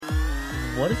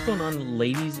What is going on,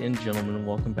 ladies and gentlemen?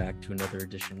 Welcome back to another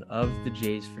edition of the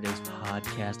Jays for Days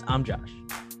podcast. I'm Josh.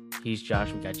 He's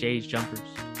Josh. We got Jays Jumpers,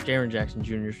 Jaron Jackson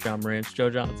Jr., John Morantz, Joe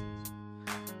Johnson,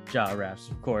 Ja Raps,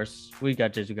 of course. We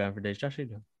got Jays for Days. Josh, how you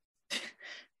doing?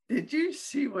 Did you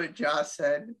see what Josh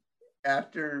said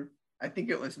after, I think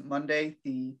it was Monday,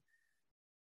 the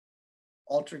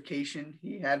altercation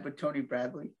he had with Tony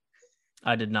Bradley?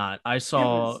 I did not. I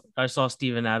saw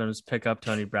Steven Adams pick up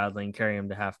Tony Bradley and carry him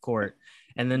to half court,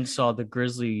 and then saw the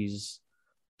Grizzlies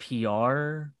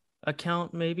PR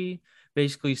account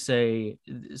basically say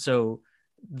so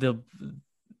the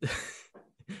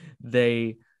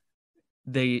they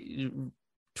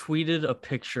tweeted a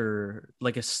picture,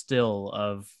 like a still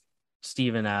of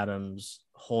Steven Adams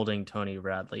holding Tony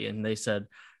Bradley, and they said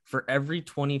for every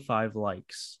 25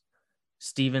 likes,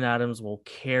 Steven Adams will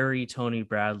carry Tony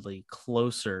Bradley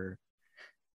closer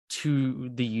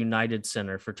to the United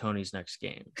Center for Tony's next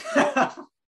game.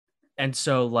 And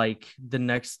so, like, the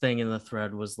next thing in the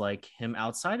thread was like him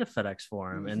outside of FedEx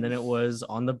Forum, and then it was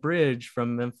on the bridge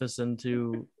from Memphis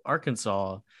into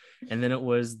Arkansas, and then it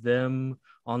was them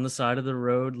on the side of the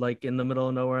road, like in the middle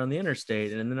of nowhere on the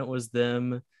interstate, and then it was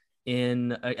them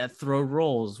at Throw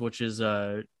Rolls, which is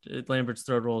Lambert's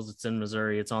Throw Rolls. It's in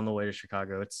Missouri. It's on the way to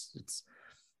Chicago. It's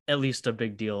at least a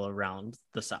big deal around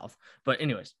the South. But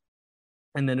anyways,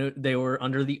 and then they were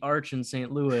under the arch in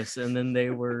St. Louis, and then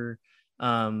they were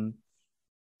and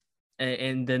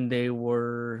then they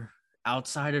were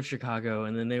outside of Chicago,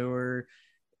 and then they were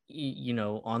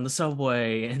on the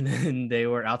subway, and then they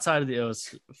were outside of it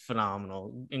was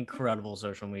phenomenal, incredible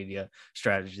social media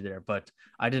strategy there. But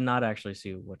I did not actually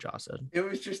see what Josh said. It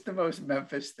was just the most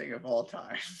Memphis thing of all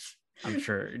time. I'm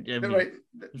sure. The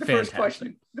first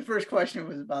question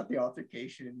was about the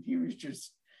altercation. He was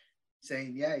just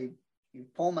saying, yeah, he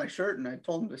pulled my shirt and I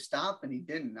told him to stop and he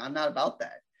didn't. I'm not about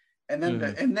that. And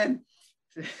then then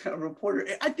a reporter,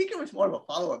 I think it was more of a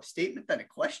follow-up statement than a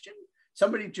question.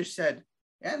 Somebody just said,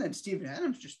 yeah, and then Steven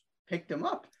Adams just picked him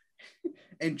up.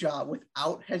 And Ja,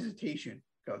 without hesitation,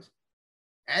 goes,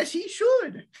 as he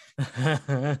should.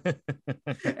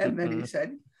 And then he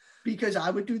said, because I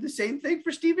would do the same thing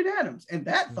for Steven Adams. And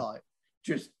that thought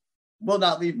just will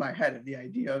not leave my head, of the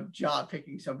idea of Ja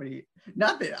picking somebody.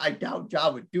 Not that I doubt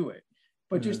Ja would do it,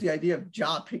 but just the idea of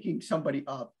Ja picking somebody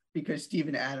up because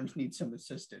Steven Adams needs some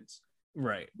assistance.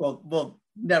 Right. Well, will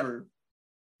never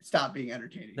stop being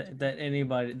entertaining.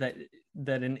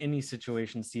 That in any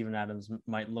situation, Steven Adams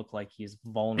might look like he's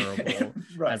vulnerable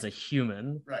right. as a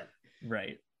human.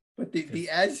 Right. But the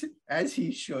as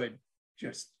he should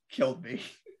just killed me.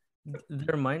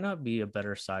 There might not be a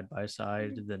better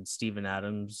side-by-side than Steven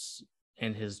Adams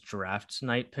and his draft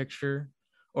night picture,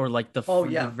 or like the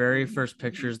very first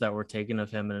pictures that were taken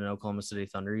of him in an Oklahoma City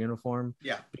Thunder uniform.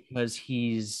 Yeah. Because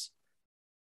he's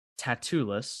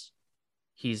tattooless,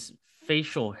 he's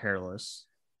facial hairless,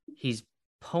 he's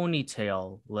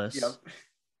ponytailless,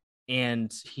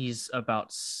 and he's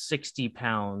about 60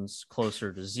 pounds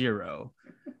closer to zero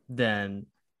and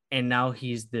now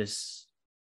he's this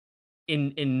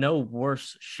in no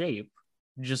worse shape,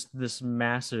 just this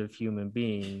massive human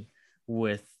being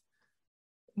with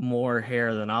more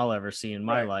hair than I'll ever see in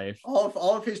my life.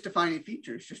 All of his defining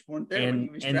features just weren't there when he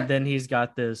was drafted. And then he's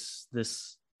got this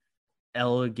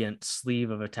elegant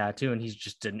sleeve of a tattoo, and he's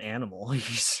just an animal.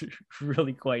 He's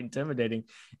really quite intimidating,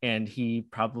 and he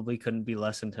probably couldn't be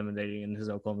less intimidating in his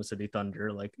Oklahoma City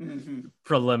Thunder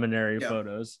preliminary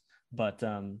photos. But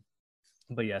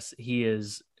yes, he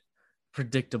is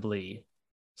predictably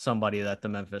somebody that the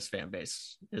Memphis fan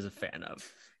base is a fan of.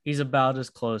 He's about as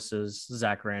close as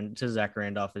Zach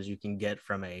Randolph as you can get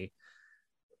from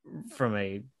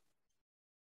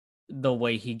the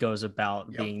way he goes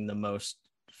about being the most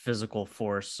physical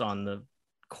force on the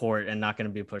court and not going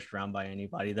to be pushed around by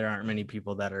anybody. There aren't many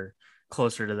people that are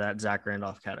closer to that Zach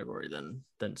Randolph category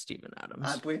than Steven Adams.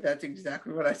 I believe that's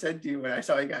exactly what I said to you when I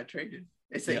saw he got traded.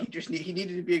 It's that he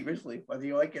needed to be a Grizzly, whether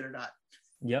you like it or not.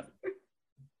 Yep.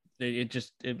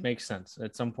 It makes sense.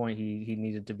 At some point he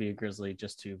needed to be a Grizzly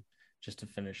just to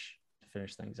finish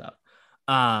things out.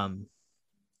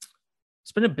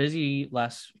 It's been a busy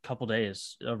last couple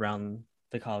days around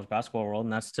the college basketball world,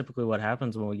 and that's typically what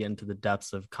happens when we get into the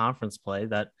depths of conference play,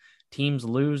 that teams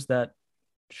lose that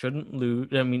shouldn't lose.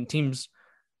 I mean,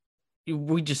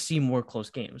 we just see more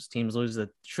close games. Teams lose that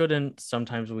shouldn't.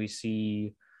 Sometimes we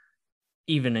see,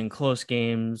 even in close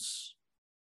games,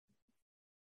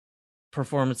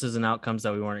 performances and outcomes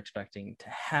that we weren't expecting to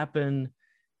happen.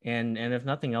 And if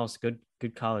nothing else, good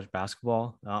college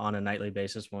basketball on a nightly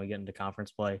basis when we get into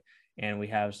conference play. And we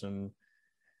have some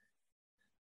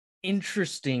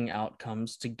interesting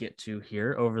outcomes to get to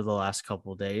here over the last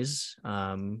couple of days.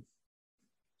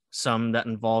 Some that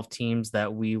involve teams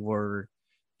that we were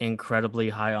incredibly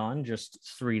high on just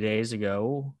 3 days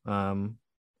ago.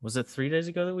 Was it 3 days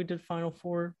ago that we did Final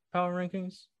Four power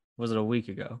rankings? Was it a week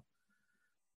ago?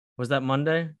 Was that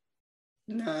Monday?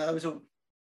 No, it was a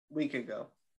week ago.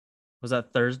 Was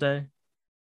that Thursday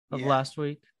of last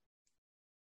week?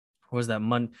 Or was that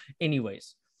Monday?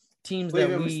 Anyways, teams that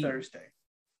was Thursday.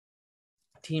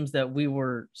 Teams that we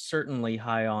were certainly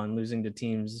high on, losing to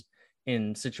teams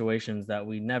in situations that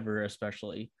we never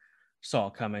especially saw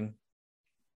coming.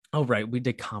 Oh, right. We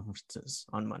did conferences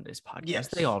on Monday's podcast. Yes.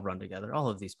 They all run together. All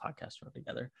of these podcasts run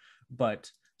together.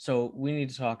 But so we need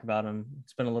to talk about them.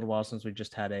 It's been a little while since we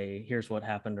just had a here's what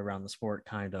happened around the sport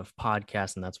kind of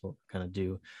podcast. And that's what we're going to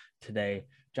do today.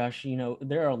 Josh,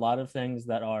 there are a lot of things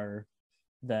that are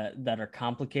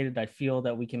complicated. I feel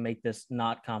that we can make this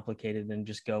not complicated and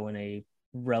just go in a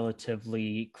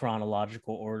relatively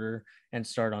chronological order and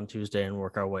start on Tuesday and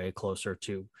work our way closer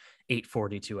to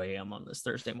 8:42 a.m. on this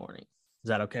Thursday morning. Is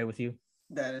that okay with you?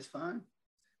 That is fine.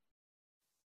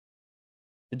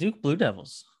 The Duke Blue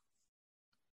Devils.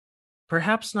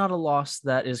 Perhaps not a loss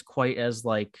that is quite as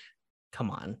come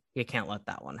on, you can't let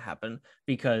that one happen,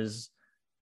 because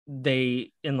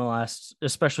they, in the last,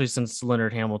 especially since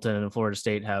Leonard Hamilton and Florida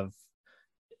State have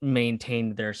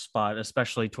maintained their spot,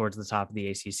 especially towards the top of the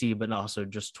ACC, but also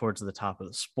just towards the top of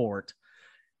the sport.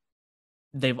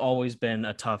 They've always been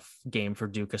a tough game for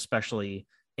Duke, especially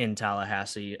in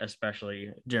Tallahassee,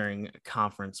 especially during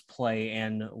conference play.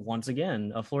 And once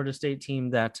again, a Florida State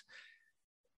team that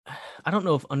I don't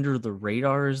know if under the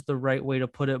radar is the right way to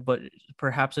put it, but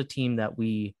perhaps a team that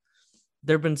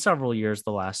there have been several years,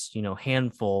 the last,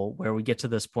 handful, where we get to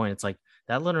this point. It's like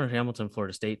that Leonard Hamilton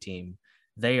Florida State team.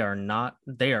 They are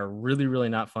really, really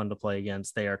not fun to play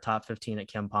against. They are top 15 at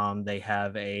KenPom. They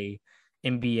have a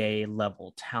NBA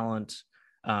level talent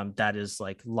that is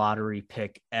like lottery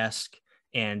pick-esque,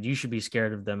 and you should be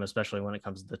scared of them, especially when it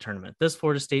comes to the tournament. This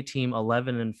Florida State team,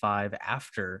 11-5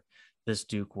 after this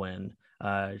Duke win,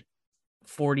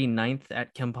 49th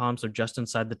at KenPom, so just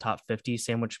inside the top 50,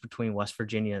 sandwiched between West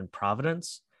Virginia and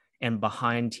Providence, and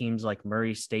behind teams like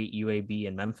Murray State, UAB,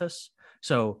 and Memphis.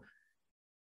 So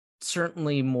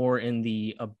certainly more in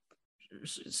the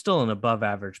still an above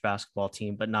average basketball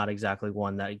team, but not exactly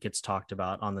one that gets talked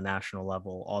about on the national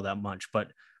level all that much.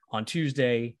 But on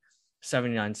Tuesday,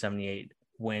 79-78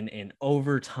 win in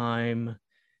overtime.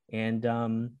 And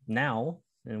now,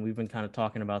 and we've been kind of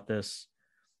talking about this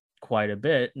quite a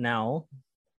bit now,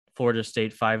 Florida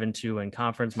State 5-2 in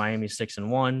conference, Miami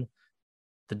 6-1,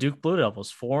 the Duke Blue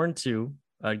Devils 4-2,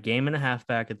 a game and a half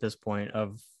back at this point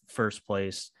of first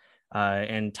place,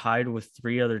 and tied with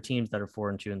three other teams that are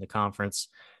 4-2 in the conference.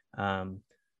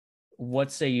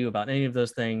 What say you about any of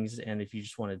those things? And if you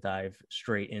just want to dive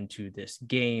straight into this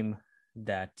game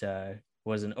that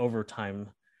was an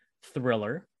overtime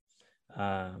thriller,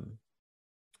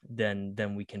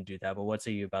 then we can do that. But what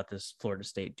say you about this Florida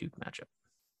State Duke matchup?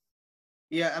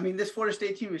 Yeah, I mean, this Florida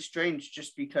State team is strange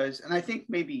just because, and I think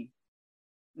maybe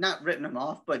not written them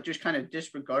off, but just kind of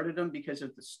disregarded them because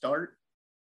of the start.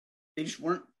 They just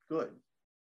weren't good.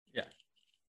 Yeah.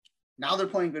 Now they're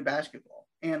playing good basketball.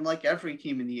 And like every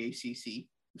team in the ACC,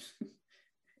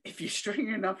 if you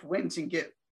string enough wins and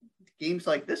get games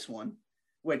like this one,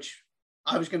 which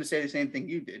I was going to say the same thing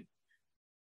you did.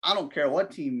 I don't care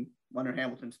what team Leonard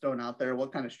Hamilton's thrown out there,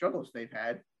 what kind of struggles they've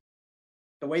had.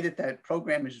 The way that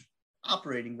program is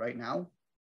operating right now,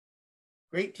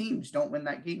 great teams don't win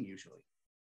that game usually.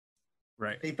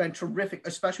 Right. They've been terrific,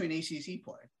 especially in ACC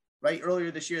play. Right.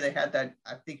 Earlier this year, they had that,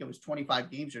 I think it was 25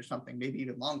 games or something, maybe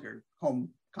even longer, home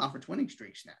conference winning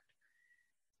streak snapped.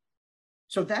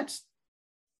 So that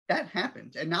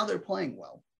happened. And now they're playing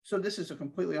well. So this is a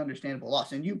completely understandable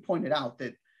loss. And you pointed out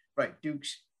that, right,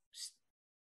 Duke's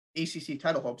ACC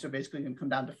title hopes are basically going to come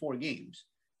down to 4 games.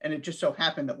 And it just so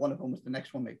happened that one of them was the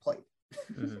next one they played.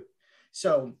 Mm-hmm.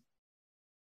 So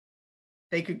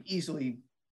they could easily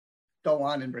go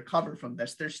on and recover from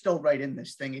this. They're still right in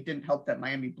this thing. It didn't help that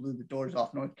Miami blew the doors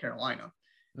off North Carolina,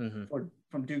 or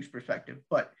from Duke's perspective.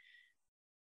 But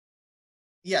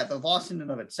yeah, the loss in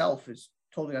and of itself is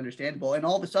totally understandable. And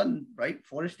all of a sudden, right,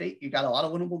 Florida State, you got a lot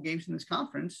of winnable games in this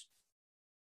conference.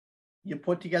 You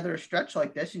put together a stretch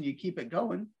like this and you keep it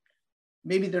going.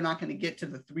 Maybe they're not going to get to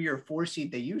the 3 or 4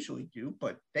 seed they usually do,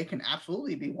 but they can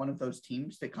absolutely be one of those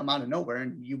teams that come out of nowhere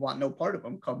and you want no part of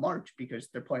them come March because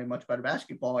they're playing much better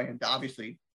basketball and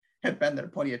obviously have been there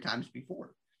plenty of times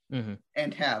before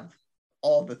and have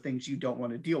all the things you don't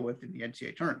want to deal with in the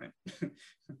NCAA tournament.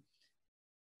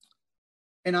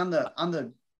 And on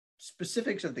the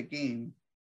specifics of the game,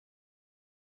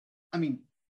 I mean,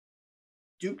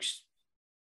 Duke's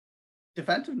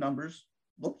defensive numbers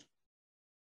looked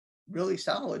really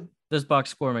solid. This box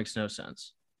score makes no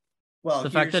sense. Well, the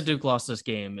fact that Duke lost this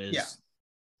game is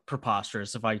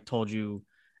preposterous. If I told you,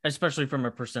 especially from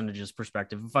a percentages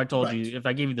perspective, if I told you, if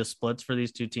I gave you the splits for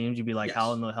these two teams, you'd be like,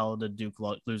 how in the hell did Duke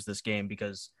lose this game?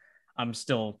 Because I'm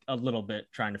still a little bit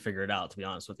trying to figure it out, to be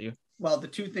honest with you. Well, the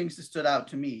two things that stood out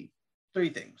to me, three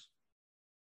things.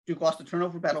 Duke lost the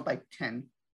turnover battle by 10.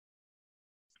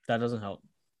 That doesn't help.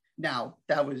 Now,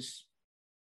 that was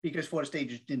because Florida State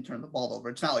just didn't turn the ball over.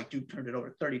 It's not like Duke turned it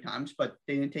over 30 times, but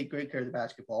they didn't take great care of the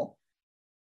basketball.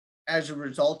 As a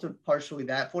result of partially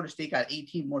that, Florida State got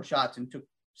 18 more shots and took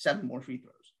 7 more free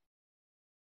throws.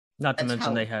 Not to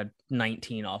mention they had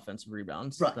 19 offensive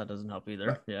rebounds. Right. That doesn't help either.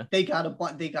 Right. Yeah. They got,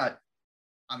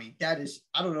 I mean, that is,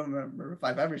 I don't remember if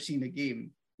I've ever seen a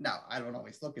game. Now, I don't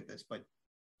always look at this, but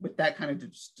with that kind of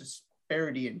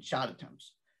disparity in shot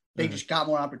attempts, they just got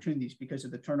more opportunities because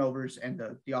of the turnovers and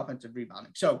the offensive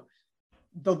rebounding. So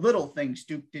the little things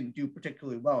Duke didn't do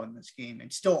particularly well in this game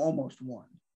and still almost won,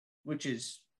 which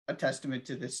is a testament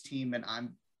to this team. And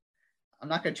I'm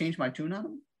not going to change my tune on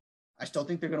them. I still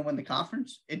think they're going to win the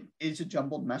conference. It is a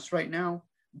jumbled mess right now,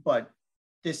 but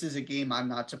this is a game I'm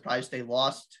not surprised they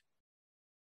lost.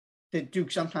 That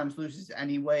Duke sometimes loses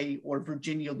anyway, or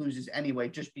Virginia loses anyway,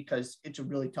 just because it's a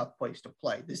really tough place to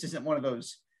play. This isn't one of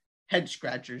those head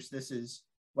scratchers. This is,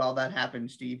 well, that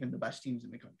happens to even the best teams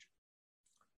in the country.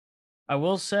 I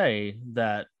will say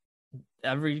that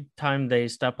every time they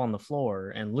step on the floor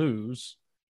and lose,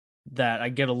 that I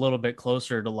get a little bit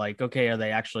closer to like, okay, are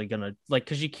they actually going to like,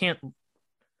 cause you can't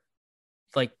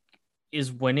like,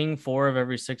 is winning 4 of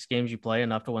every 6 games you play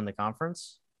enough to win the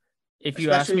conference? If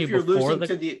you ask me before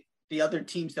losing to the other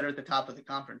teams that are at the top of the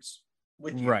conference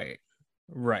with you.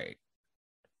 Right.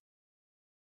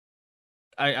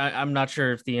 I'm not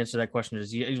sure if the answer to that question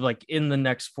is like in the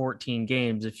next 14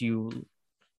 games, if you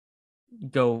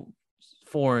go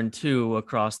 4-2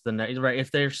 across the net, right? If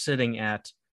they're sitting at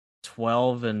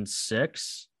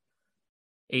 12-6,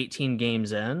 18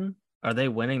 games in, are they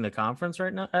winning the conference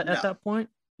right now at that point?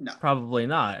 No, probably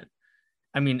not.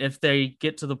 I mean, if they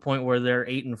get to the point where they're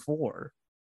 8-4,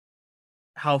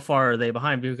 how far are they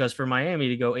behind? Because for Miami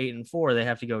to go 8-4, they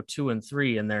have to go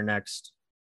 2-3 in their next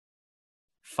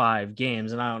 5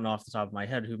 games. And I don't know off the top of my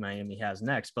head who Miami has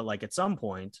next, but like at some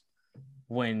point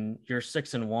when you're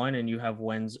 6-1 and you have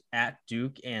wins at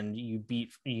Duke and you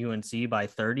beat UNC by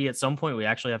 30, at some point we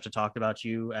actually have to talk about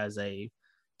you as a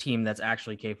team that's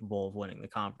actually capable of winning the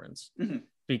conference,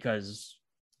 because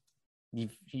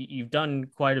you've done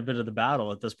quite a bit of the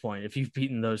battle at this point. If you've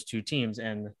beaten those two teams,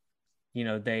 and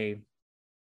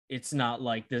it's not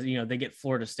like this, they get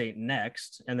Florida State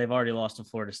next, and they've already lost to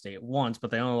Florida State once,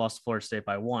 but they only lost to Florida State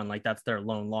by 1. Like that's their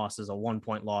lone loss, is a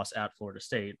 1-point loss at Florida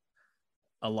State,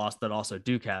 a loss that also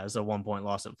Duke has, a 1-point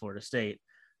loss at Florida State.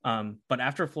 But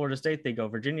after Florida State, they go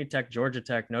Virginia Tech, Georgia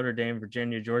Tech, Notre Dame,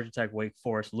 Virginia, Georgia Tech, Wake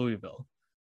Forest, Louisville,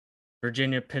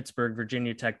 Virginia, Pittsburgh,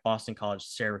 Virginia Tech, Boston College,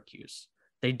 Syracuse.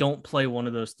 They don't play one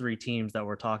of those 3 teams that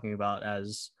we're talking about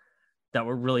as that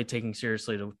we're really taking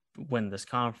seriously to win this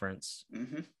conference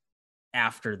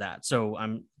after that. So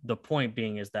the point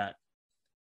being is that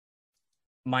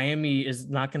Miami is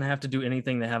not going to have to do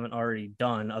anything they haven't already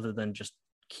done other than just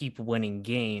keep winning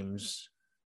games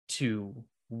to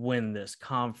win this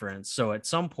conference. So at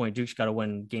some point, Duke's got to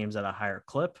win games at a higher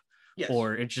clip,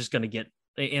 or it's just going to get,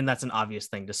 and that's an obvious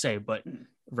thing to say, but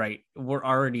right, we're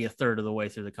already a third of the way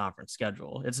through the conference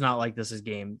schedule. It's not like this is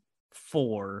game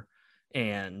 4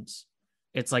 and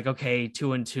it's like, okay,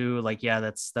 2-2, like, yeah,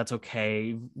 that's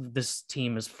okay. This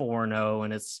team is 4-0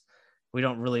 and we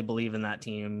don't really believe in that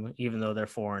team, even though they're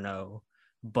 4-0.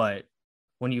 But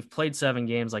when you've played 7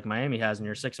 games like Miami has and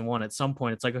you're 6-1, at some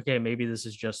point it's like, okay, maybe this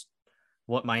is just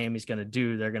what Miami's going to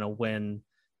do. They're going to win.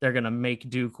 They're going to make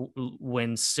Duke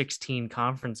win 16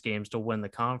 conference games to win the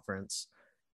conference.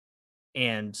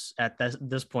 And at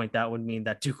this point, that would mean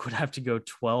that Duke would have to go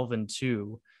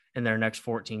 12-2 in their next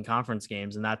 14 conference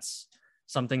games. And that's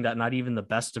something that not even the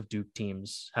best of Duke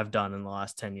teams have done in the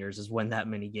last 10 years, is win that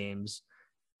many games.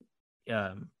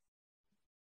 To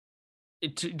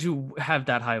have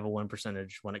that high of a win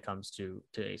percentage when it comes to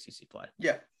ACC play.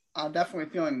 Yeah, I'm definitely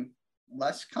feeling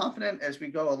less confident as we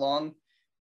go along.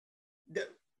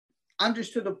 I'm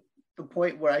just to the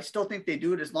point where I still think they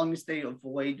do it as long as they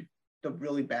avoid the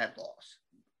really bad loss.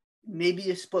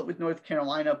 Maybe a split with North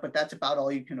Carolina, but that's about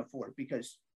all you can afford,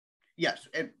 because yes,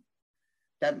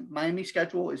 that Miami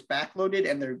schedule is backloaded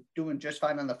and they're doing just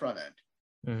fine on the front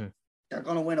end. They're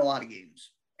going to win a lot of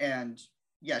games. And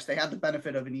yes, they have the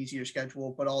benefit of an easier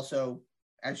schedule, but also,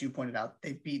 as you pointed out,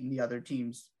 they've beaten the other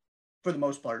teams for the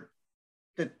most part,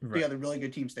 the other really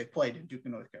good teams they've played in Duke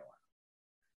and North Carolina.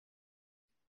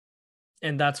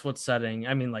 And that's what's setting,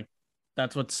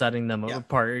 that's what's setting them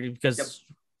apart, because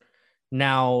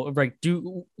now, right,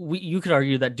 you could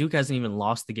argue that Duke hasn't even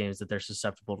lost the games that they're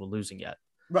susceptible to losing yet.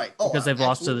 Right. Because they've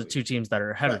lost to the two teams that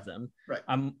are ahead of them. Right.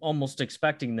 I'm almost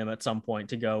expecting them at some point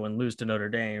to go and lose to Notre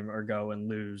Dame or go and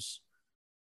lose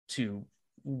to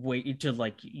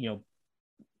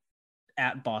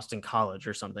at Boston College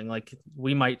or something. Like,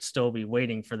 we might still be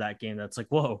waiting for that game that's like,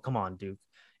 whoa, come on, Duke.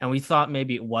 And we thought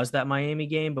maybe it was that Miami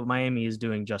game, but Miami is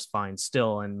doing just fine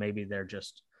still, and maybe they're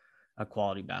just a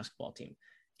quality basketball team.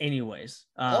 Anyways,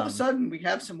 all of a sudden we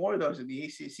have some more of those in the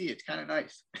ACC. It's kind of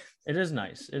nice. It is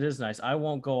nice. It is nice. I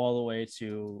won't go all the way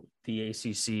to the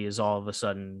ACC is all of a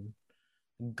sudden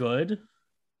good,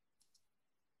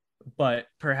 but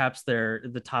perhaps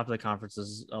the top of the conference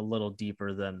is a little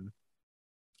deeper than,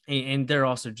 and they're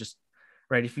also just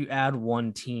right. If you add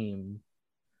one team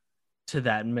to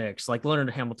that mix, like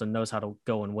Leonard Hamilton knows how to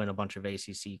go and win a bunch of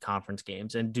ACC conference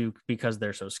games, and Duke, because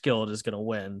they're so skilled, is going to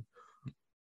win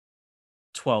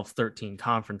 12, 13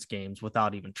 conference games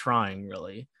without even trying,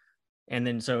 really. And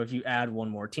then so if you add one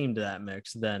more team to that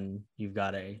mix, then you've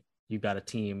got a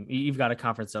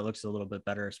conference that looks a little bit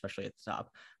better, especially at the top.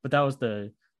 But that was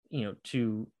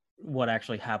to what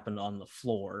actually happened on the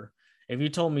floor. If you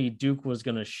told me Duke was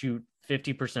going to shoot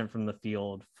 50% from the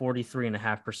field,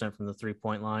 43.5% from the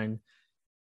 3-point line,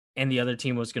 and the other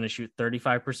team was going to shoot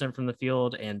 35% from the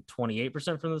field and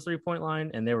 28% from the 3-point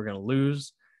line, and they were going to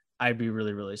lose, I'd be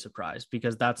really, really surprised,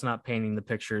 because that's not painting the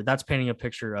picture. That's painting a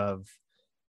picture of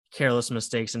careless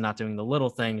mistakes and not doing the little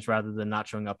things rather than not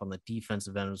showing up on the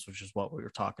defensive ends, which is what we were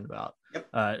talking about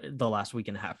the last week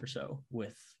and a half or so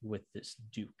with this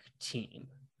Duke team.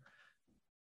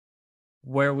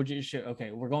 Where would you show?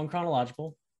 Okay, we're going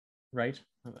chronological, right?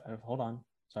 Hold on.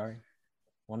 Sorry.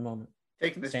 One moment.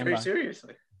 Taking this pretty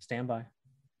seriously. Stand by.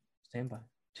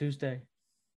 Tuesday,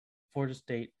 Florida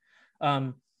State.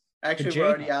 Actually, we're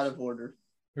already out of order.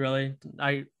 Really?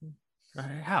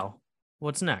 How?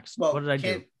 What's next? Well, what did I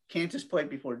do? Kansas played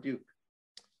before Duke.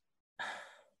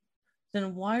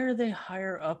 Then why are they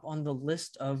higher up on the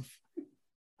list of?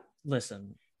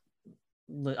 Listen,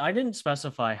 I didn't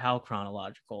specify how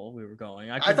chronological we were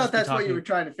going. I thought that's what you were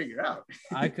trying to figure out.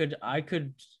 I could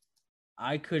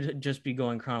just be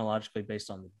going chronologically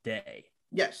based on the day.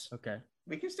 Yes. Okay.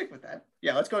 We can stick with that.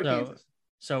 Yeah, let's go to Kansas.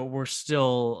 So we're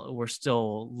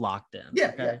still locked in.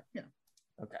 Yeah. Okay. Yeah.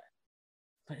 Okay.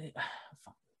 But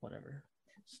whatever.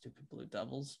 Stupid Blue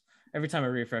Devils. Every time I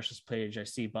refresh this page, I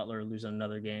see Butler lose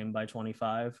another game by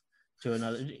 25 to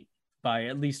another, by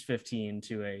at least 15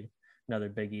 to another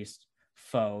Big East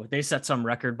foe. They set some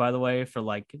record, by the way, for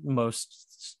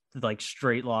most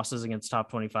straight losses against top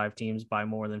 25 teams by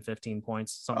more than 15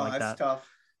 points, something like that. That's tough.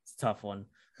 It's a tough one.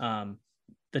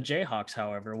 The Jayhawks,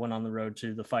 however, went on the road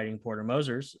to the Fighting Porter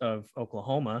Mosers of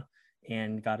Oklahoma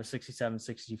and got a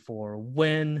 67-64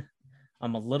 win.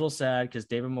 I'm a little sad because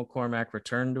David McCormack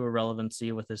returned to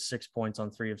irrelevancy with his 6 points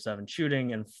on 3 of 7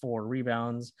 shooting and 4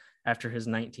 rebounds after his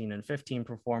 19 and 15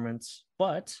 performance.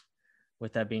 But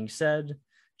with that being said,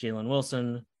 Jalen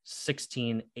Wilson,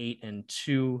 16, 8 and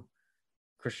 2.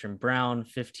 Christian Brown,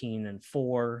 15 and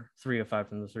 4, 3 of 5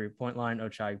 from the 3-point line.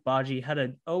 Ochai Agbaji had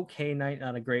an okay night,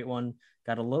 not a great one.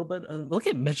 Got a little bit. Look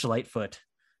at Mitch Lightfoot.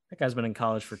 That guy's been in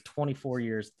college for 24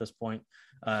 years at this point.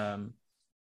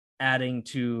 Adding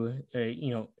to,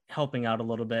 helping out a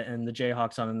little bit. And the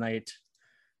Jayhawks on a night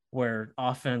where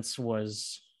offense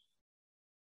was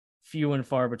few and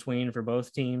far between for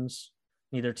both teams,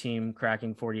 neither team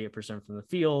cracking 48% from the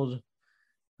field.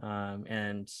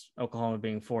 And Oklahoma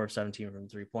being 4 of 17 from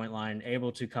the 3-point line,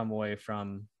 able to come away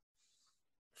from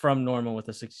Norman with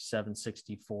a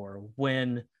 67-64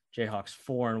 win. Jayhawks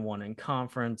 4-1 in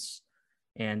conference,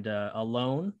 and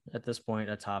alone at this point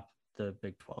atop the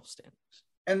Big 12 standings.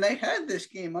 And they had this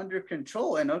game under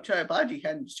control, and Ochai Agbaji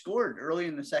hadn't scored early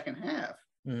in the second half.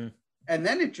 Mm-hmm. And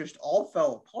then it just all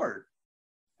fell apart.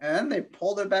 And then they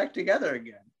pulled it back together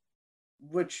again,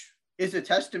 which is a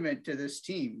testament to this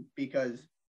team, because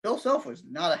Bill Self was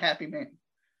not a happy man.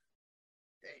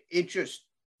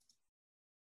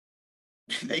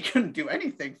 They couldn't do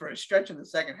anything for a stretch in the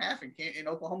second half, and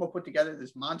Oklahoma put together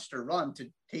this monster run to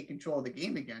take control of the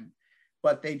game again.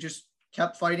 But they just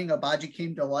kept fighting. Agbaji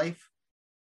came to life.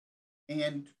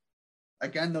 And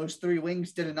again, those 3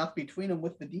 wings did enough between them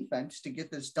with the defense to get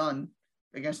this done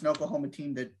against an Oklahoma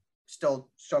team that still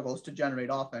struggles to generate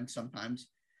offense sometimes.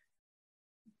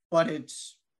 But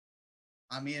it's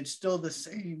still the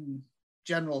same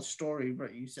general story,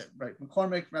 right? You said, right,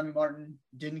 McCormick, Remy Martin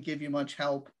didn't give you much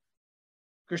help.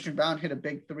 Christian Braun hit a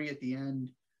big three at the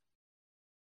end.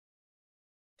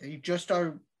 They just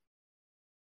are.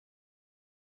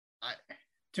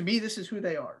 To me, this is who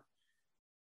they are.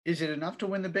 Is it enough to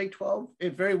win the Big 12?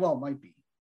 It very well might be.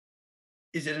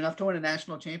 Is it enough to win a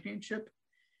national championship?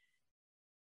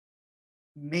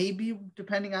 Maybe,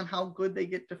 depending on how good they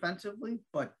get defensively,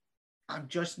 but I'm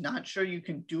just not sure you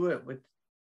can do it with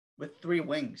three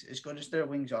wings, as good as their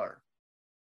wings are.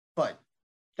 But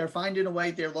they're finding a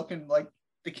way. They're looking like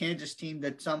the Kansas team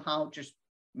that somehow just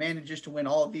manages to win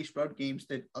all of these road games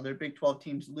that other Big 12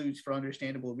 teams lose for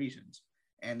understandable reasons.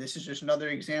 And this is just another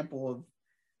example of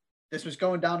this was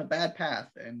going down a bad path,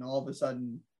 and all of a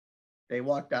sudden they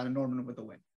walked out of Norman with a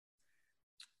win.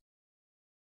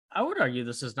 I would argue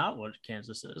this is not what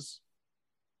Kansas is.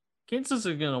 Kansas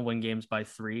is going to win games by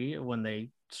 3 when they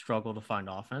struggle to find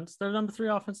offense. They're number 3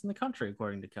 offense in the country,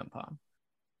 according to KenPom.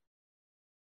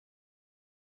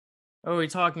 Are we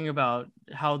talking about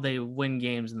how they win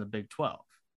games in the Big 12?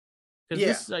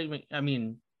 Because this, I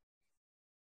mean,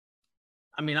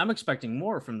 I'm expecting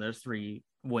more from their 3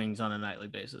 wings on a nightly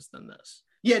basis than this.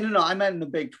 Yeah, no, I meant in the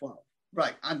Big 12.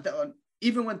 Right.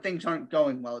 Even when things aren't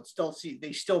going well,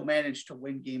 they still manage to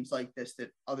win games like this that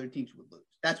other teams would lose.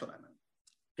 That's what I meant.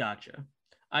 Gotcha.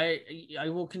 I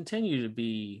will continue to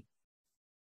be.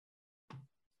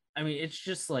 I mean, it's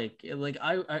just like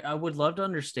I would love to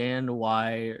understand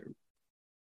why.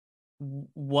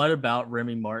 What about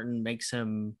Remy Martin makes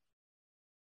him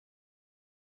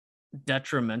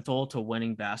detrimental to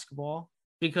winning basketball?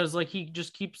 Because he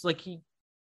just keeps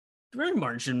Remy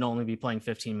Martin should only be playing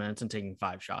 15 minutes and taking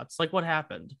 5 shots. What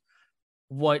happened?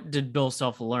 What did Bill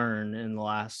Self learn in the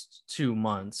last 2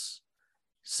 months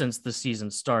since the season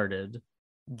started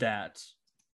that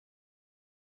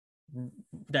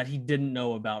he didn't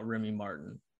know about Remy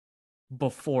Martin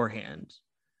beforehand?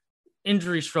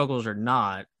 Injury struggles or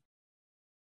not,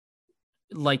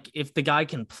 if the guy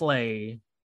can play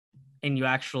and he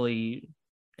actually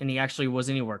was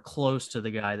anywhere close to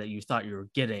the guy that you thought you were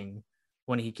getting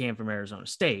when he came from Arizona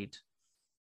State,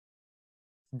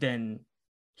 then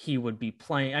he would be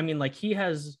playing. He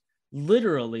has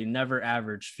literally never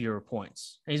averaged fewer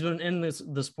points. He's been in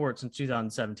the sport since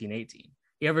 2017-18.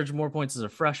 He averaged more points as a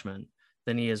freshman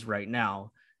than he is right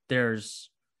now. I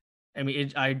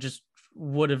just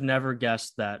would have never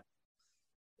guessed that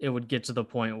it would get to the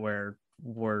point where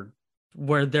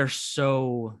they're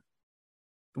so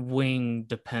wing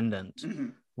dependent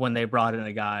when they brought in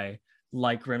a guy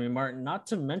like Remy Martin, not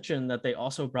to mention that they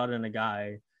also brought in a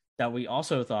guy that we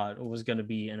also thought was going to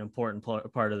be an important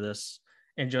part of this,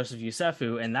 and Joseph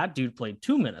Yusefu, and that dude played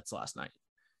 2 minutes last night.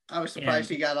 I was surprised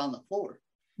he got on the floor.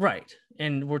 Right.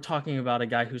 And we're talking about a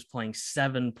guy who's playing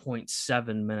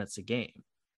 7.7 minutes a game.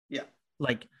 Yeah.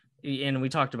 And we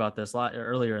talked about this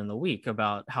earlier in the week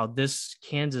about how this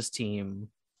Kansas team,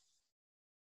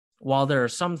 while there are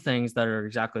some things that are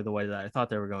exactly the way that I thought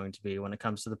they were going to be when it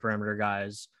comes to the perimeter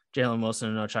guys, Jalen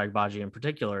Wilson and Ochai Agbaji in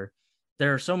particular,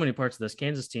 there are so many parts of this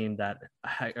Kansas team that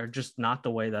are just not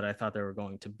the way that I thought they were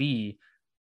going to be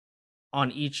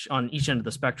on each end of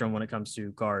the spectrum when it comes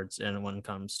to guards and when it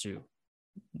comes to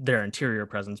their interior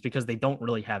presence, because they don't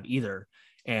really have either.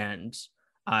 And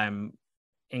I'm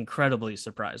incredibly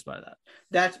surprised by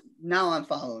that. Now I'm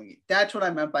following you. That's what I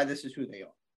meant by this is who they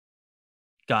are.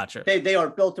 Gotcha. They are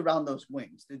built around those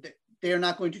wings. They are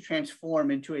not going to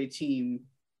transform into a team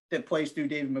that plays through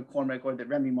David McCormick or that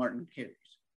Remy Martin carries.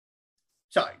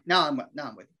 Sorry, now I'm with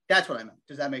you. That's what I meant.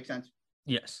 Does that make sense?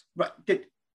 Yes. Right.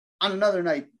 On another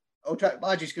night, Ochai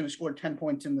Agbaji is going to score 10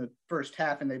 points in the first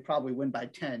half, and they probably win by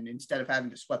 10 instead of having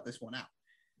to sweat this one out.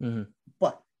 Mm-hmm.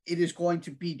 But it is going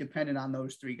to be dependent on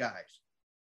those 3 guys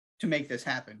to make this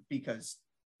happen, because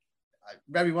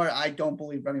Remy Martin, I don't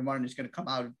believe Remy Martin is going to come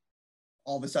out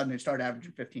all of a sudden and start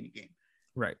averaging 15 a game.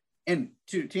 Right. And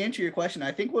to answer your question,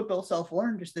 I think what Bill Self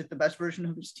learned is that the best version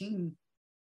of his team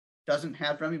doesn't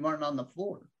have Remy Martin on the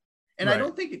floor. And right.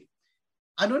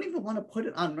 I don't even want to put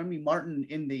it on Remy Martin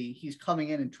he's coming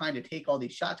in and trying to take all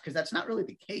these shots, because that's not really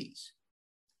the case.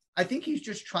 I think he's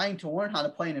just trying to learn how to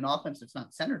play in an offense that's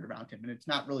not centered around him, and it's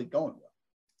not really going well.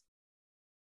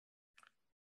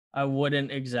 I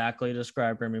wouldn't exactly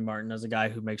describe Remy Martin as a guy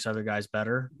who makes other guys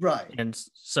better. Right. And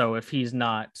so if he's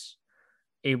not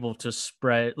able to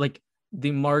spread,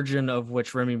 the margin of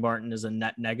which Remy Martin is a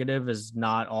net negative is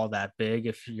not all that big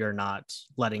if you're not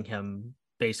letting him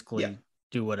basically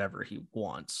do whatever he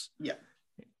wants. Yeah.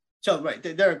 So, right.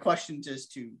 There are questions as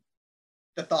to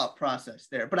the thought process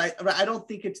there, but I don't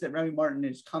think it's that Remy Martin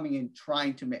is coming in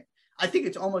trying to make. I think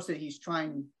it's almost that he's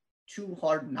trying too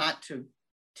hard not to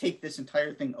take this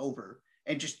entire thing over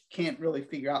and just can't really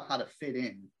figure out how to fit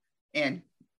in and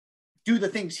do the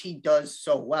things he does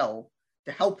so well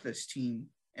to help this team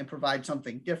and provide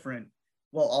something different,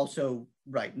 while also,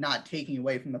 not taking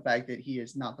away from the fact that he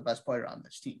is not the best player on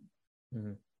this team.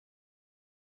 Mm-hmm.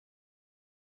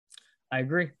 I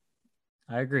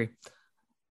agree.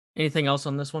 Anything else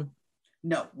on this one?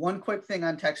 No. One quick thing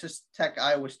on Texas Tech,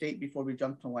 Iowa State before we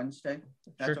jump to Wednesday,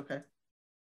 if that's okay.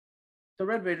 The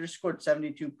Red Raiders scored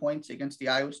 72 points against the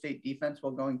Iowa State defense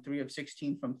while going 3 of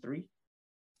 16 from 3.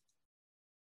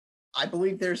 I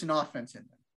believe there's an offense in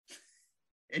them.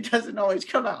 It doesn't always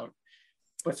come out,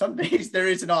 but some days there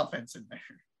is an offense in there.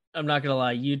 I'm not going to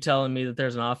lie. You telling me that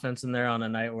there's an offense in there on a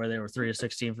night where they were 3 of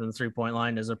 16 from the 3-point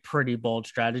line is a pretty bold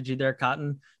strategy there,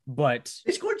 Cotton. But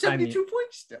they scored 72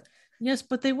 points still. Yes,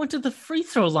 but they went to the free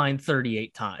throw line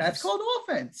 38 times. That's called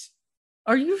offense.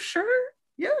 Are you sure?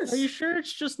 Yes. Are you sure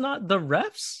it's just not the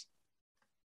refs?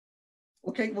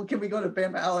 Okay, well, can we go to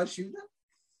Bama LSU then?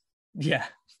 Yeah,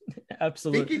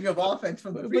 absolutely. Speaking of offense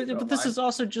from the free throw but this line. is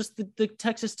also just the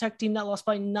Texas Tech team that lost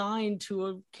by 9 to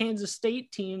a Kansas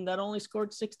State team that only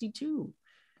scored 62.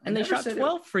 And they shot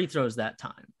 12 free throws that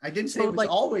time. I didn't say it was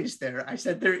always there. I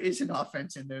said there is an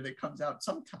offense in there that comes out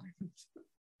sometimes.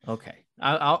 Okay.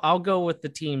 I'll go with the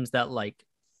teams that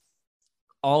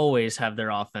always have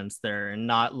their offense there and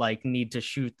not need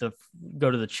to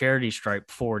go to the charity stripe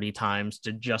 40 times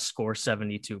to just score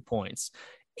 72 points.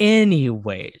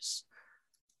 Anyways,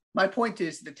 my point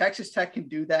is the Texas Tech can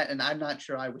do that, and I'm not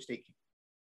sure Iowa State can.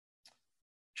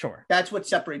 Sure. That's what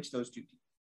separates those two teams.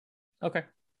 Okay.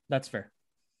 That's fair.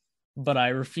 But I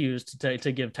refuse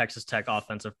to give Texas Tech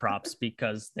offensive props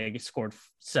because they scored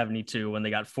 72 when they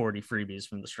got 40 freebies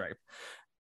from the stripe.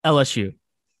 LSU.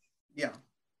 Yeah.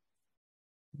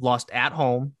 Lost at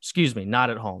home. Excuse me, not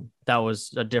at home. That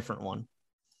was a different one.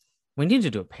 We need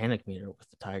to do a panic meter with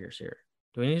the Tigers here.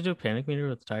 Do we need to do a panic meter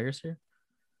with the Tigers here?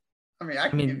 I mean,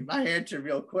 give you my answer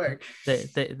real quick.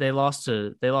 They lost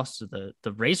to the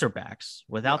Razorbacks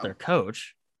without their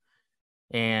coach.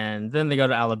 And then they go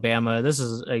to Alabama. This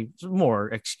is a more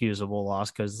excusable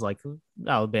loss because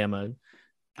Alabama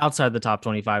outside the top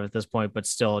 25 at this point, but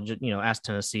still, ask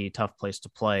Tennessee, tough place to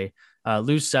play.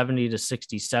 Lose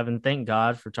 70-67. Thank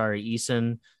God for Tari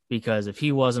Eason, because if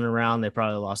he wasn't around, they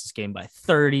probably lost this game by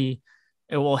 30.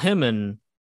 And well, him and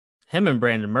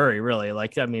Brandon Murray, really,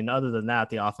 other than that,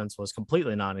 the offense was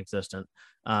completely non-existent.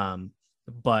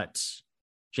 But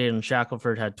Jaden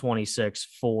Shackelford had 26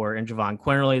 and Javon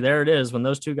Quinterly. There it is. When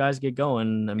those two guys get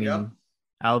going,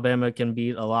 Alabama can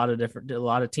beat a lot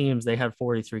of teams. They had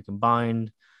 43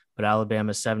 combined, but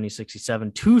Alabama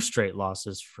 70-67, 2 straight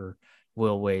losses for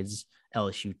Will Wade's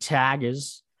LSU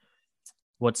Tigers.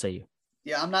 What say you?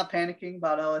 Yeah, I'm not panicking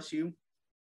about LSU.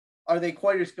 Are they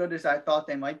quite as good as I thought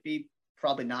they might be?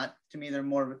 Probably not. To me, they're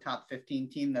more of a top 15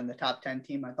 team than the top 10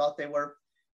 team I thought they were.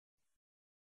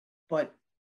 But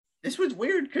this was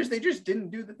weird because they just didn't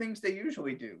do the things they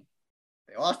usually do.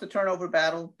 They lost the turnover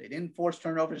battle. They didn't force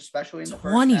turnovers, especially in the first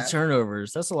half. 20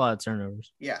 turnovers. That's a lot of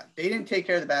turnovers. Yeah, they didn't take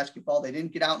care of the basketball. They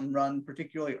didn't get out and run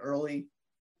particularly early.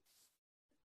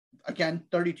 Again,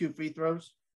 32 free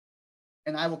throws.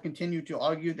 And I will continue to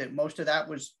argue that most of that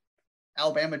was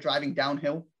Alabama driving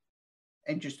downhill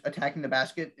and just attacking the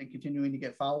basket and continuing to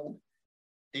get fouled.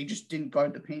 They just didn't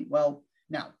guard the paint well.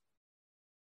 Now,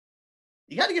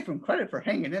 you got to give them credit for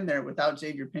hanging in there without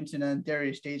Xavier Pinson, and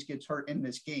Darius Days gets hurt in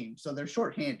this game. So they're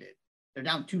shorthanded. They're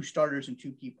down 2 starters and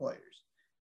 2 key players.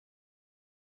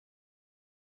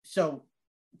 So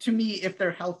to me, if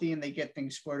they're healthy and they get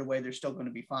things squared away, they're still going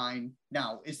to be fine.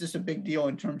 Now, is this a big deal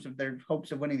in terms of their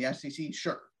hopes of winning the SEC?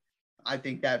 Sure. I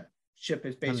think that ship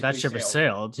has basically that ship has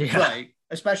sailed. Yeah. Right.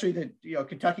 Especially that,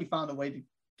 Kentucky found a way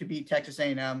to beat Texas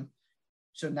A&M.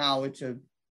 So now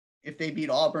if they beat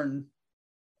Auburn,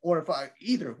 or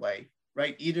either way,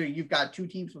 right? Either you've got 2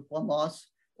 teams with 1 loss,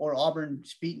 or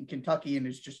Auburn's beating Kentucky and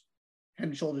is just head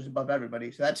and shoulders above everybody.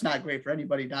 So that's not great for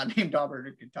anybody not named Auburn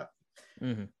or Kentucky.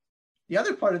 Mm-hmm. The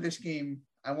other part of this game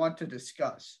I want to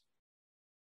discuss,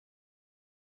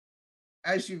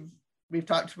 as we've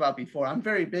talked about before, I'm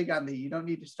very big on you don't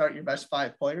need to start your best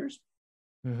 5 players.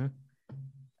 Mm-hmm.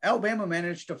 Alabama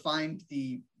managed to find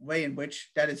the way in which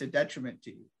that is a detriment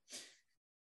to you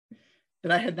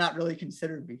that I had not really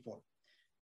considered before.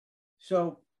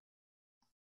 So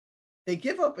they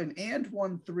give up an and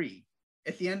 1-3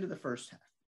 at the end of the first half,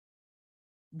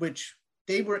 which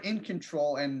they were in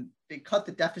control, and they cut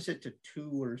the deficit to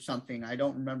 2 or something. I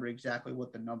don't remember exactly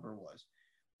what the number was,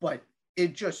 but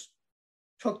it just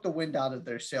took the wind out of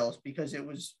their sails because it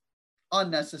was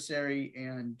unnecessary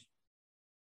and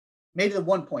made it a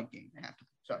 1-point game.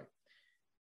 Sorry.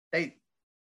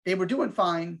 they were doing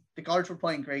fine. The guards were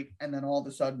playing great. And then all of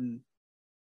a sudden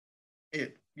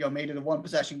it, made it a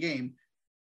 1-possession game.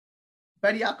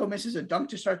 Bediako misses a dunk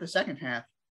to start the second half.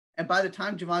 And by the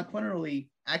time Javon Quinterly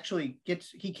actually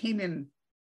he came in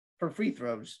for free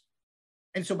throws.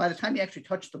 And so by the time he actually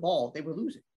touched the ball, they were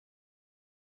losing.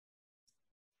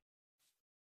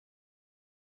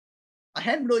 I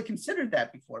hadn't really considered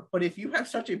that before, but if you have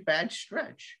such a bad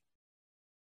stretch,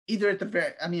 either at the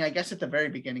very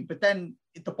beginning, but then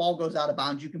if the ball goes out of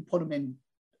bounds, you can put them in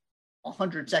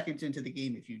 100 seconds into the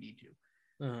game if you need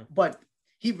to. Uh-huh. But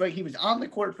he was on the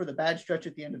court for the bad stretch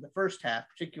at the end of the first half,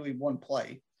 particularly one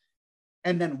play,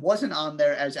 and then wasn't on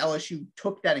there as LSU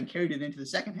took that and carried it into the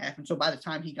second half. And so by the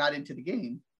time he got into the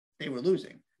game, they were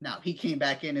losing. Now he came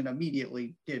back in and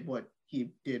immediately did what he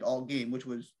did all game, which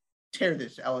was tear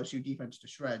this LSU defense to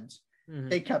shreds. Mm-hmm.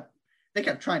 They kept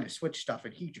trying to switch stuff,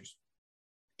 and he just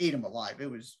ate them alive.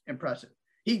 It was impressive.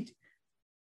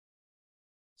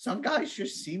 Some guys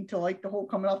just seem to like the whole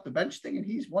coming off the bench thing, and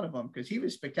he's one of them because he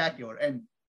was spectacular. And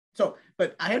so,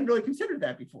 but I hadn't really considered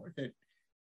that before, that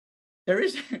there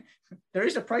is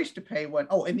a price to pay when,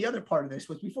 and the other part of this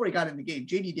was before he got in the game,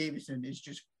 J.D. Davison is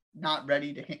just not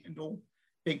ready to handle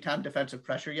big time defensive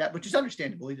pressure yet, which is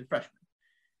understandable. He's a freshman.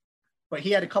 But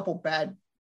he had a couple bad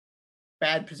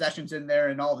possessions in there,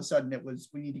 and all of a sudden it was,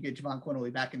 we need to get Javon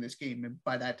Quinterly back in this game. And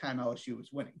by that time, LSU was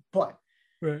winning. But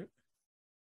right.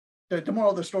 The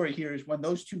moral of the story here is when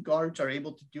those two guards are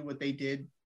able to do what they did,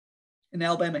 and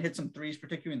Alabama hit some threes,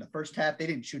 particularly in the first half, they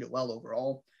didn't shoot it well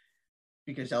overall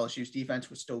because LSU's defense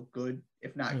was still good,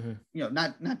 if not,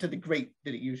 not to the great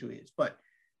that it usually is. But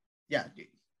yeah,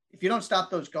 if you don't stop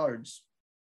those guards,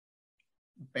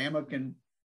 Bama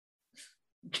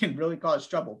can really cause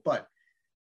trouble. But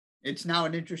it's now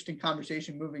an interesting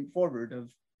conversation moving forward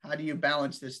of how do you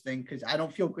balance this thing? Because I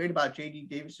don't feel great about J.D.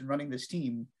 Davison running this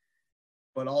team,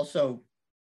 but also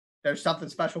there's something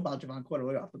special about Javon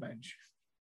Quinterly off the bench.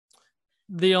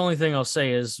 The only thing I'll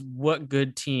say is, what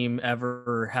good team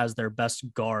ever has their best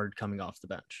guard coming off the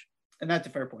bench? And that's a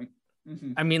fair point.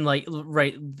 Mm-hmm. I mean, like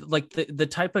the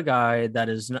type of guy that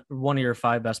is one of your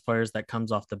 5 best players that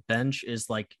comes off the bench is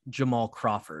like Jamal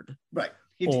Crawford. Right.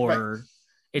 Or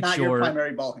it's not your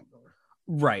primary ball handler.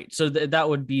 Right. So that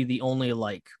would be the only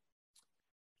like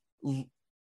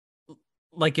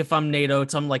if I'm Nate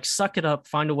Oates, I'm like, suck it up,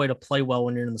 find a way to play well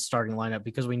when you're in the starting lineup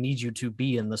because we need you to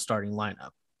be in the starting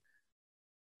lineup.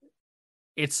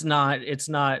 It's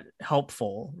not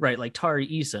helpful, right? Like Tari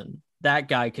Eason, that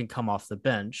guy can come off the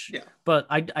bench. Yeah. But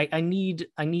I need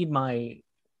my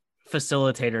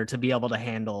facilitator to be able to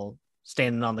handle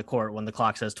standing on the court when the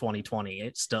clock says 2020.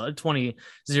 It's still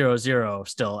 20-0-0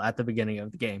 still at the beginning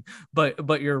of the game.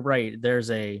 But you're right.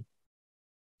 There's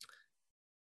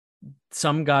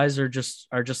some guys are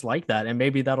just like that, and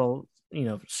maybe that'll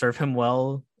serve him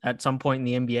well at some point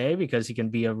in the NBA because he can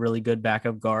be a really good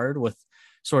backup guard with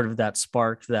sort of that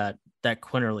spark that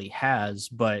Quinterly has.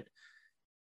 But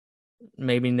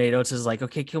maybe Nate Oates is like,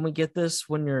 okay, can we get this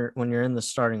when you're in the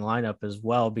starting lineup as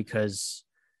well? Because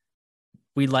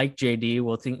we like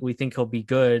JD. We think he'll be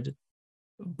good,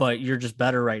 but you're just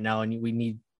better right now. And we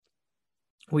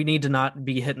need to not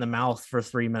be hit in the mouth for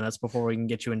 3 minutes before we can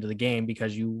get you into the game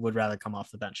because you would rather come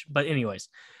off the bench. But anyways,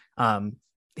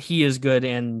 he is good.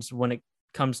 And when it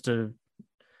comes to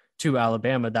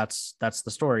Alabama, that's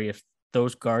the story. If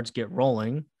those guards get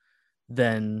rolling,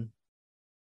 then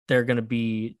they're going to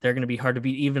be hard to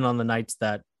beat, even on the nights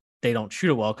that they don't shoot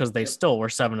it well, because they still were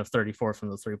 7 of 34 from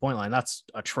the 3-point line. That's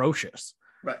atrocious.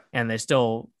 Right. And they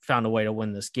still found a way to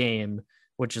win this game,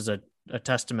 which is a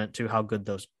testament to how good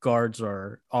those guards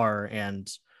are, and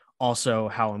also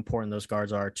how important those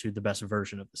guards are to the best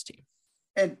version of this team.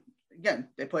 And again,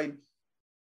 they played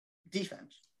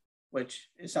defense, which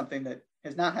is something that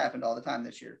has not happened all the time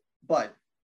this year. But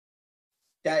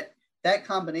that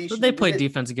combination. But they played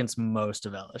defense against most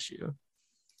of LSU.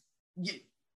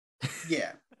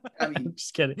 Yeah. I mean, I'm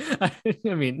just kidding.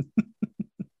 I mean,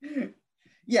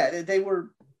 yeah, they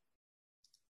were.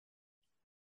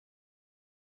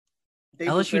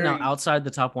 LSU now outside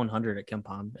the top 100 at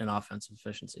KenPom in offensive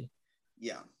efficiency.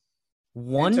 Yeah.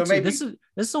 This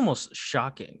is almost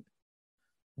shocking.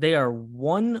 They are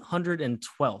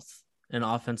 112th in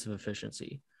offensive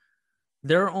efficiency.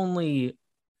 They're only,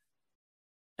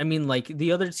 I mean, like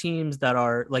the other teams that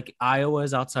are like Iowa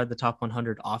is outside the top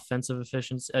 100 offensive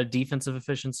efficiency, defensive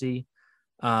efficiency.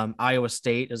 Iowa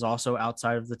State is also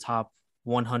outside of the top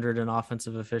 100 in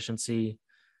offensive efficiency.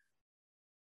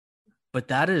 But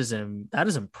that is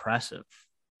impressive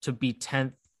to be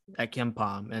 10th at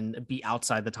KenPom and be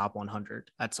outside the top 100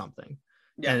 at something.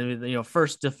 Yeah. And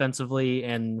first defensively,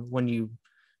 and when you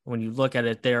when you look at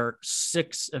it, they're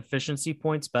 6 efficiency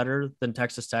points better than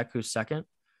Texas Tech, who's second.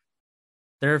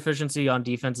 Their efficiency on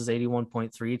defense is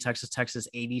 81.3. Texas Tech is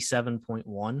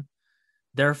 87.1.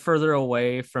 They're further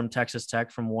away from Texas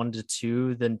Tech from 1 to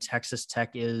 2 than Texas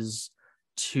Tech is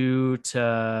 2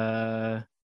 to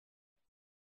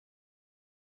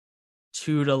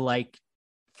like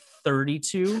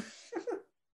 32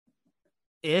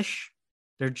 ish.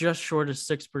 They're just short of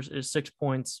 6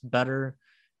 points better.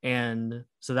 And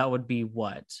so that would be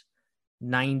what?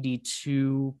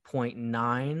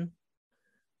 92.9.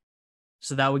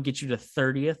 So that would get you to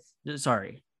 30th.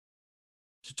 Sorry,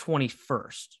 to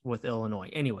 21st with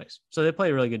Illinois. Anyways, so they play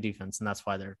a really good defense, and that's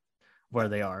why they're where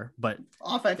they are. But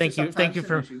thank you for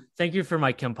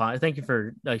my KenPom. Thank you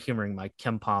for humoring my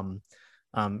KenPom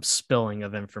spilling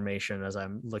of information as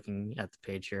I'm looking at the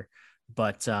page here.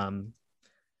 But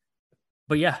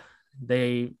yeah,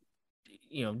 they,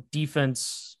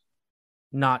 defense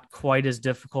not quite as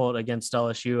difficult against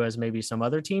LSU as maybe some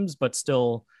other teams, but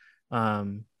still,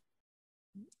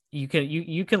 you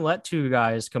can let 2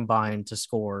 guys combine to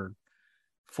score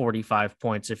 45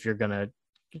 points if you're going to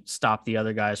stop the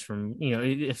other guys from,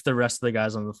 if the rest of the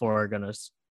guys on the floor are going to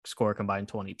score combined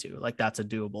 22. Like, that's a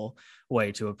doable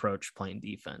way to approach playing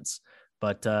defense.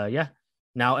 But yeah,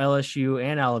 now LSU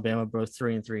and Alabama both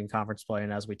 3-3 in conference play,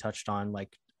 and as we touched on,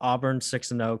 like Auburn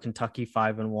 6-0, Kentucky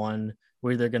 5-1.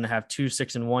 We're either going to have 2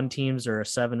 6-1 teams or a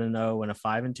 7-0 and a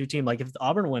 5-2 team. Like, if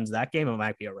Auburn wins that game, it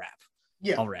might be a wrap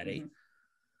already.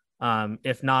 Mm-hmm.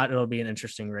 If not, it'll be an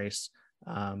interesting race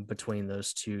between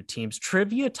those 2 teams.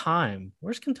 Trivia time.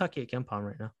 Where's Kentucky at KenPom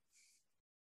right now?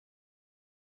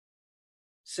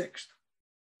 6th.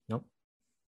 Nope.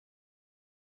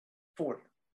 4th.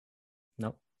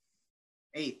 Nope.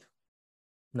 8th.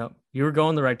 Nope. You were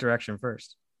going the right direction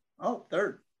first. Oh,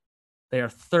 3rd. They are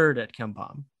 3rd at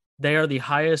KenPom. They are the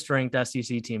highest ranked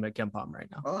SEC team at KenPom right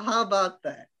now. Well, how about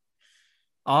that?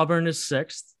 Auburn is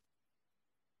 6th.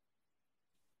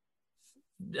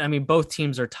 I mean, both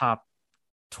teams are top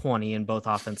 20 in both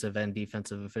offensive and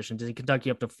defensive efficiency.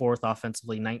 Kentucky up to 4th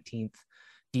offensively, 19th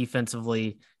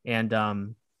defensively. And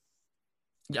I'm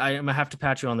going to have to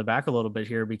pat you on the back a little bit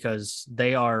here because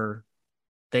they are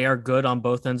good on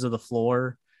both ends of the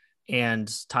floor. And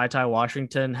Ty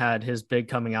Washington had his big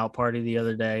coming out party the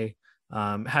other day.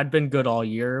 Had been good all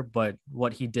year, but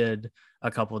what he did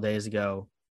a couple of days ago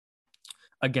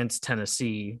against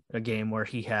Tennessee, a game where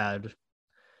he had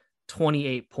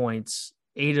 28 points,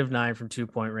 8 of 9 from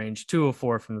 2-point range, 2 of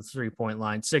 4 from the 3-point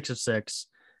line, 6 of 6,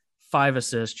 5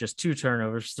 assists, just 2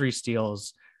 turnovers, 3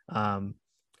 steals. Severe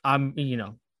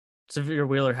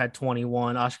Wheeler had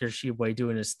 21, Oscar Tshiebwe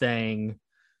doing his thing,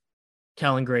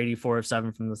 Kellen Grady 4 of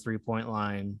 7 from the 3-point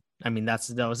line. I mean, that's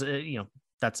a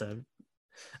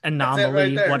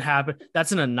anomaly. What happened?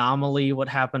 That's an anomaly. What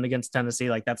happened against Tennessee?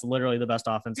 Like, that's literally the best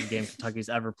offensive game Kentucky's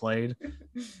ever played,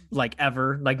 like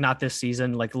ever, like not this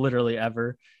season, like literally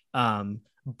ever.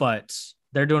 But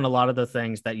they're doing a lot of the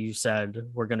things that you said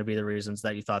were going to be the reasons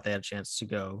that you thought they had a chance to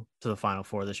go to the Final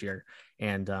Four this year.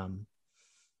 And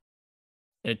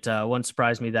it wouldn't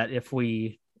surprise me that if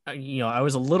we, I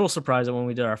was a little surprised that when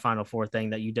we did our Final Four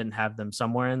thing that you didn't have them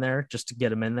somewhere in there just to get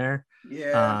them in there.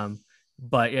 Yeah.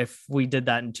 But if we did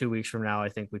that in 2 weeks from now, I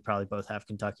think we probably both have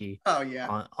Kentucky. Oh yeah,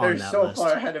 on they're that so list.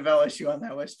 far ahead of LSU on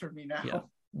that list for me now.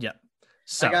 Yeah.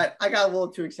 So I got a little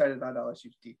too excited about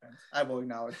LSU's defense. I will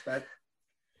acknowledge that.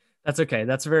 That's okay.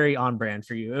 That's very on brand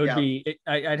for you. It would be.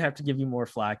 I'd have to give you more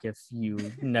flack if you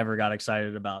never got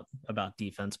excited about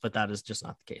defense, but that is just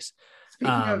not the case.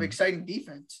 Speaking of exciting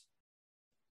defense.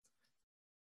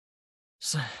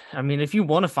 So, I mean, if you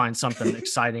want to find something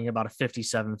exciting about a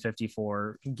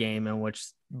 57-54 game in which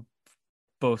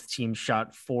both teams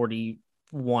shot 41%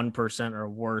 or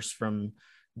worse from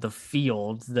the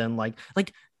field, then like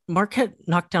Marquette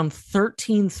knocked down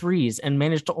 13 threes and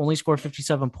managed to only score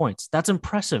 57 points. That's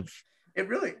impressive. It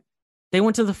really. They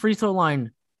went to the free throw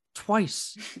line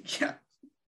twice. Yeah.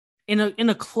 In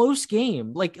a close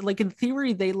game. Like in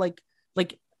theory, they like,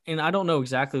 and I don't know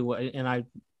exactly what, and I,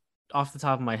 off the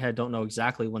top of my head, don't know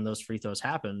exactly when those free throws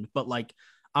happened, but like,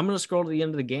 I'm going to scroll to the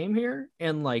end of the game here.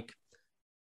 And like,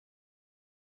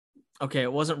 okay,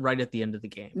 it wasn't right at the end of the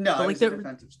game. No, but it was a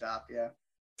defensive stop. Yeah.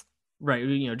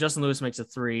 Right. Justin Lewis makes a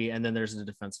 3 and then there's a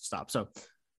defensive stop. So,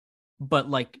 but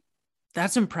like,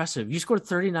 that's impressive. You scored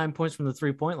 39 points from the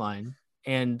 3-point line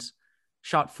and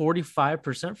shot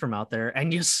 45% from out there,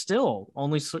 and you still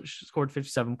only scored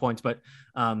 57 points. But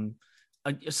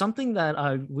something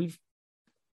that we've,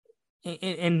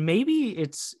 and maybe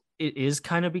it is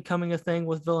kind of becoming a thing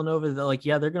with Villanova that like,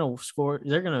 yeah, they're going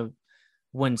to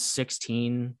win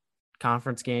 16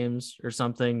 conference games or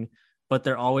something, but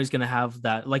they're always going to have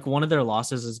that. Like one of their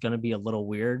losses is going to be a little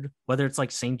weird, whether it's like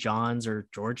St. John's or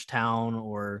Georgetown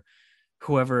or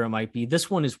whoever it might be. This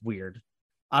one is weird.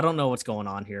 I don't know what's going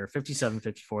on here.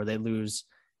 57-54. They lose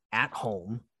at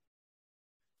home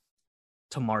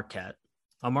to Marquette,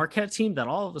 a Marquette team that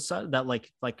all of a sudden that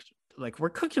like we're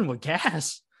cooking with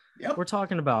gas. Yep. We're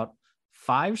talking about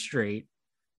 5 straight,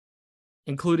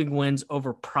 including wins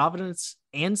over Providence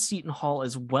and Seton Hall,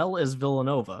 as well as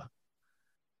Villanova.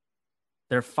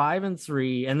 They're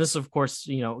 5-3. And this, of course,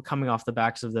 coming off the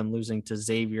backs of them losing to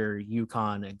Xavier,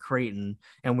 UConn, and Creighton.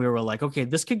 And we were like, okay,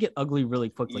 this could get ugly really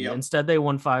quickly. Yep. Instead, they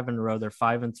won 5 in a row. They're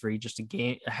 5-3, just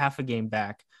half a game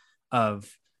back of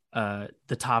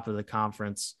the top of the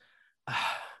conference.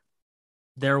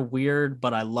 They're weird,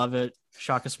 but I love it.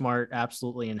 Shaka Smart,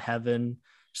 absolutely in heaven,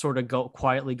 sort of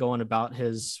quietly going about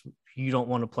his, you don't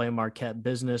want to play Marquette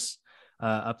business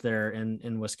up there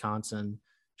in Wisconsin.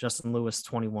 Justin Lewis,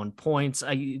 21 points.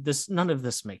 None of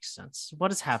this makes sense.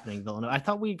 What is happening, Villanova? I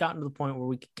thought we had gotten to the point where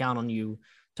we could count on you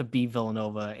to be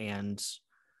Villanova, and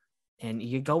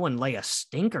you go and lay a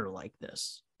stinker like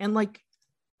this. And like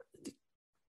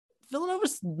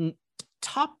Villanova's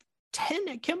top 10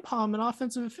 at KenPom in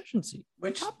offensive efficiency,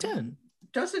 which top 10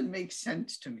 doesn't make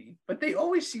sense to me, but they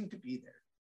always seem to be there.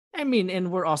 I mean, and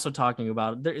we're also talking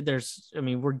about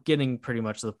we're getting pretty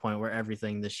much to the point where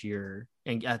everything this year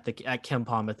and at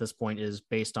KenPom at this point is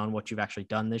based on what you've actually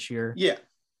done this year. Yeah.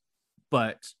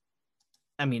 But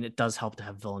I mean, it does help to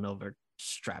have Villanova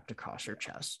strapped across your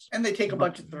chest. And they take a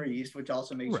bunch of threes, which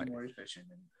also makes right. you more efficient.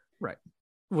 Right.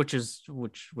 Which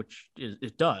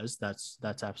it does. That's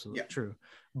absolutely true.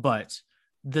 But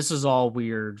this is all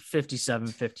weird.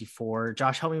 57-54.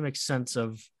 Josh, help me make sense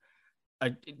of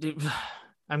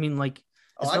I mean, like,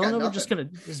 is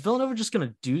Villanova just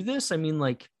gonna do this? I mean,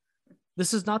 like,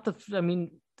 this is not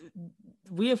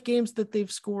we have games that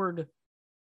they've scored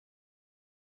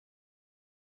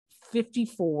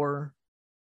 54,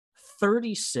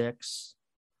 36.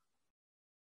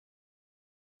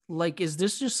 Like, is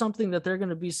this just something that they're going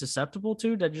to be susceptible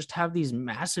to just have these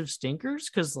massive stinkers?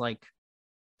 Because like,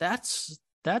 that's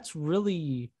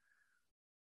really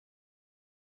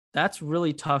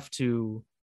tough to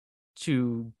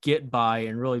get by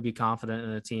and really be confident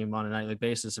in a team on a nightly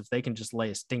basis if they can just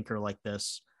lay a stinker like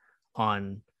this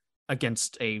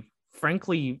against a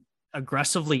frankly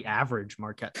aggressively average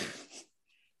Marquette team.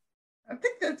 I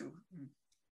think that's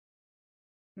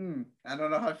I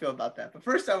don't know how I feel about that, but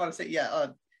first I want to say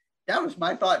that was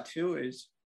my thought too. Is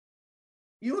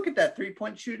you look at that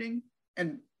 3-point shooting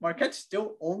and Marquette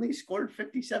still only scored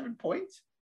 57 points.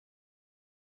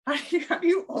 How do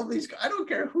you only score? I don't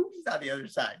care who's on the other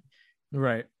side.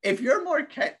 Right. If you're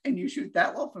Marquette and you shoot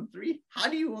that well from 3, how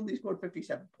do you only score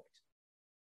 57 points?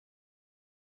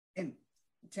 And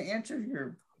to answer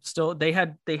your still, they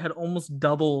had almost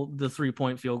double the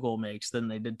 3-point field goal makes than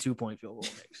they did 2-point field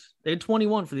goal makes. They had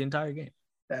 21 for the entire game.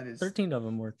 That is 13 of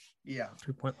them were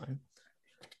 3-point line.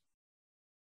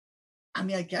 I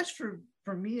mean, I guess for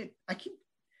me,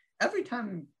 every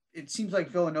time it seems like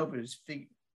Villanova is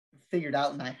figured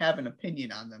out and I have an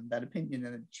opinion on them, that opinion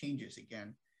then changes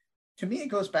again. To me, it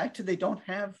goes back to they don't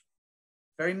have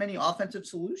very many offensive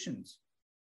solutions.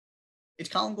 It's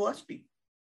Colin Gillespie.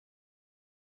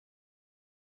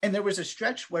 And there was a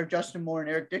stretch where Justin Moore and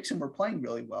Eric Dixon were playing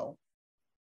really well.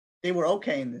 They were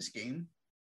okay in this game,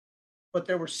 but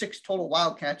there were 6 total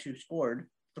Wildcats who scored.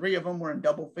 3 of them were in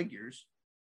double figures.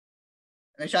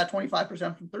 And they shot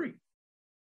 25% from 3.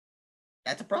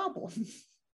 That's a problem.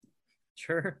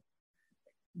 Sure.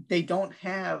 They don't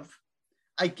have,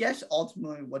 I guess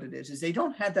ultimately what it is they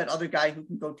don't have that other guy who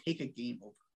can go take a game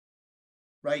over,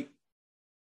 right?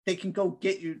 They can go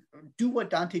do what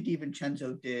Dante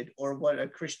DiVincenzo did, or what a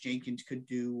Chris Jenkins could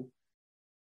do,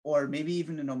 or maybe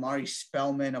even an Omari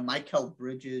Spellman, a Michael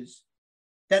Bridges,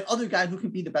 that other guy who can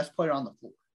be the best player on the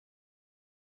floor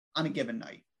on a given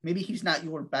night. Maybe he's not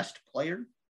your best player,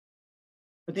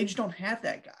 but they just don't have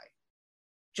that guy.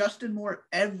 Justin Moore,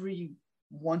 every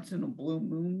once in a blue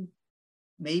moon,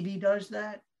 maybe does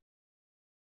that,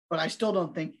 but I still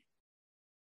don't think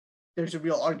there's a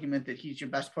real argument that he's your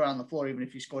best player on the floor, even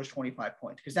if he scores 25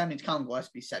 points, because that means Colin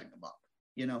Gillespie setting him up,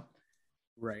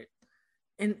 Right.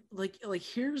 And like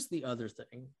here's the other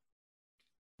thing,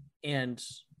 and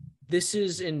this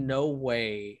is in no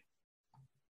way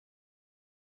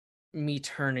me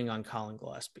turning on Colin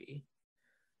Gillespie,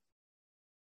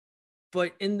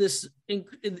 but in this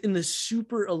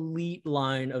super elite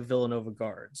line of Villanova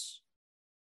guards,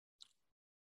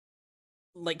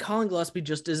 like Colin Gillespie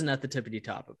just isn't at the tippity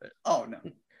top of it. Oh no,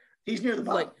 he's near the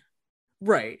bottom.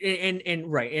 Right.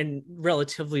 And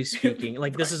relatively speaking,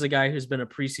 like this is a guy who's been a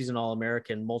preseason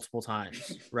All-American multiple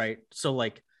times, right? So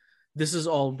like this is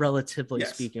all relatively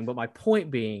speaking. But my point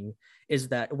being is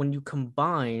that when you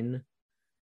combine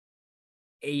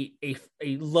a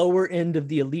lower end of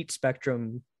the elite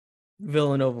spectrum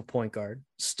Villanova point guard,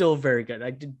 still very good.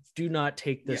 I do not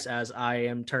take this as I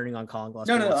am turning on Colin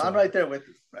Gillespie. No, I'm right there with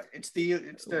you. Right. It's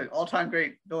the all-time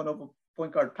great Villanova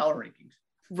point guard power rankings.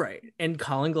 Right. And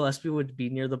Colin Gillespie would be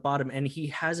near the bottom. And he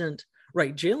hasn't,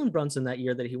 right. Jalen Brunson, that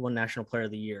year that he won National Player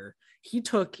of the Year, he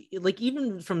took, like,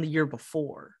 even from the year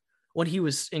before when he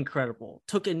was incredible,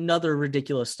 took another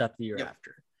ridiculous step the year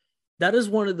after. That is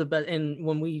one of the best. And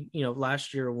when we,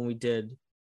 last year when we did,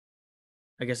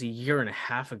 I guess a year and a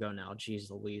half ago now, geez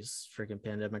Louise, freaking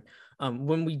pandemic.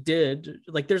 When we did,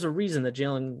 like, there's a reason that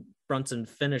Jalen Brunson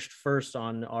finished first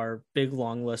on our big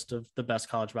long list of the best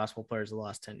college basketball players of the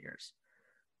last 10 years.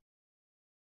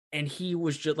 And he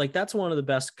was just like, that's one of the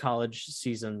best college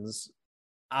seasons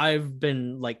I've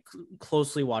been like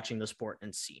closely watching the sport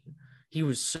and seen. He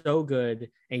was so good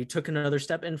and he took another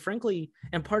step. And frankly,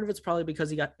 and part of it's probably because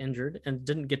he got injured and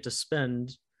didn't get to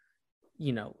spend,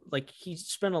 like he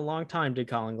spent a long time, did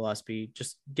Colin Gillespie,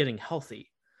 just getting healthy.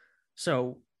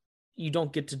 So you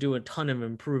don't get to do a ton of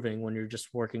improving when you're just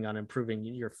working on improving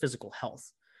your physical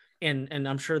health. And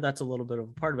I'm sure that's a little bit of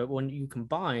a part of it. When you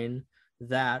combine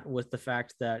that with the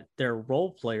fact that their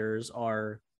role players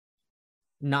are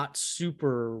not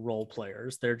super role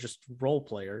players, they're just role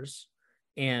players,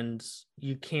 and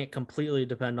you can't completely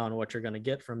depend on what you're going to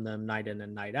get from them night in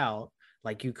and night out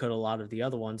like you could a lot of the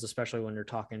other ones, especially when you're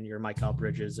talking your Michael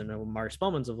Bridges and Omar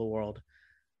Spellmans of the world.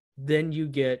 Then you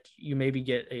maybe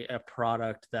get a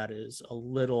product that is a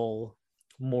little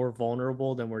more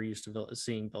vulnerable than we're used to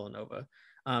seeing Villanova.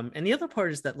 And the other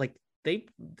part is that like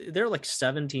there are like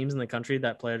 7 teams in the country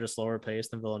that play at a slower pace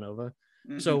than Villanova.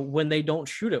 Mm-hmm. So when they don't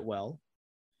shoot it well,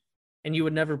 and you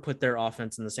would never put their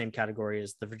offense in the same category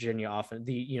as the Virginia offense,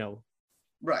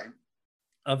 right,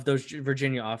 of those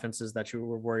Virginia offenses that you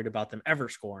were worried about them ever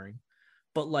scoring.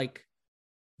 But like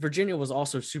Virginia was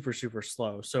also super, super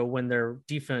slow. So when their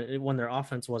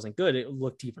offense wasn't good, it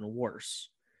looked even worse.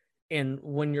 And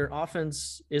when your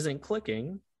offense isn't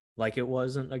clicking, like it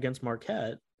wasn't against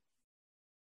Marquette,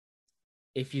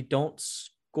 if you don't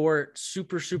score it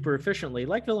super, super efficiently,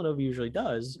 like Villanova usually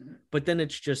does, but then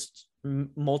it's just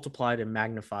multiplied and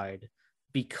magnified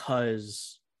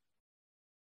because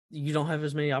you don't have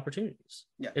as many opportunities.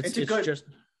 Yeah, it's a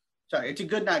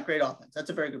good, not great offense. That's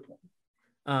a very good point.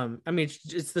 I mean,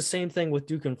 it's the same thing with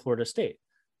Duke and Florida State.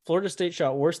 Florida State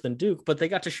shot worse than Duke, but they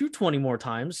got to shoot 20 more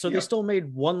times, so they still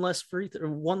made one less field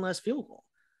goal,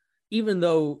 even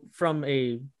though from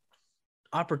an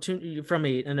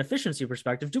efficiency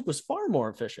perspective, Duke was far more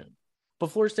efficient.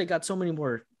 But Florida State got so many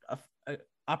more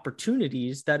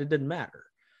opportunities that it didn't matter,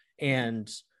 and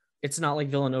it's not like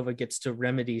Villanova gets to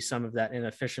remedy some of that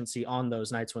inefficiency on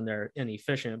those nights when they're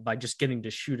inefficient by just getting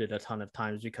to shoot it a ton of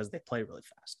times because they play really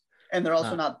fast. And they're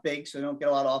also not big, so they don't get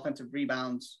a lot of offensive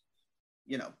rebounds.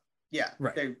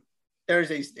 Right.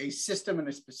 There's a system and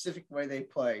a specific way they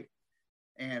play,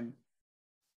 and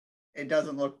it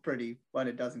doesn't look pretty when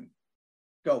it doesn't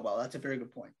go well. That's a very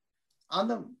good point. On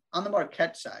the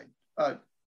Marquette side,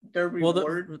 their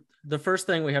reward. Well, the first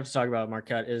thing we have to talk about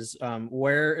Marquette is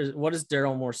what is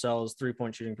Daryl Morcell's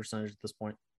 3-point shooting percentage at this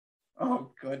point?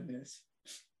 Oh goodness,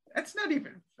 that's not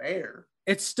even fair.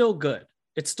 It's still good.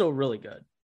 It's still really good.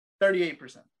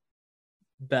 38%.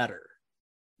 Better.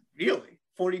 Really?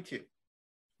 42.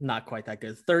 Not quite that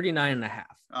good. 39.5.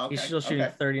 Okay. He's still shooting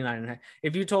 39.5.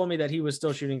 If you told me that he was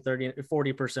still shooting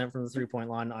 40% from the 3-point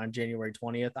line on January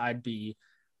 20th, I'd be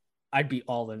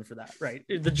all in for that, right?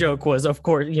 The joke was, of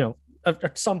course,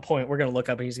 at some point we're going to look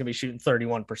up and he's going to be shooting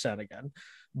 31% again.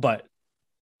 But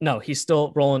no, he's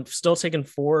still rolling, still taking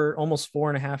almost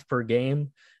 4.5 per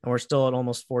game. And we're still at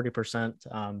almost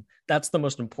 40%. That's the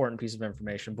most important piece of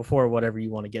information before whatever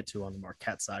you want to get to on the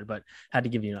Marquette side, but had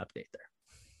to give you an update there.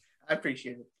 I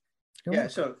appreciate it. You're welcome.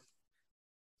 So,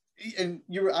 and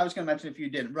I was going to mention if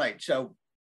you didn't, right? So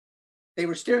they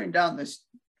were staring down this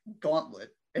gauntlet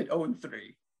at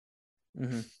 0-3.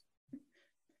 Mm-hmm.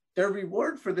 Their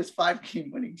reward for this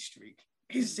 5-game winning streak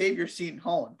is Xavier Seton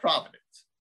Hall in Providence.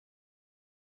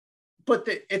 But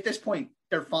at this point,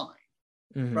 they're fine,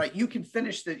 right? You can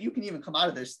even come out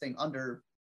of this thing under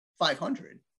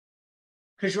 500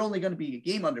 because you're only going to be a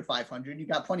game under 500. You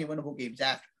got plenty of winnable games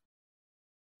after.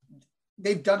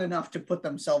 They've done enough to put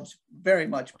themselves very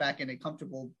much back in a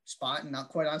comfortable spot. And not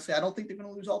quite honestly, I don't think they're going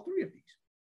to lose all 3 of these.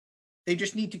 They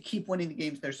just need to keep winning the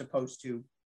games they're supposed to.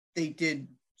 They did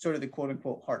sort of the quote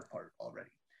unquote hard part already.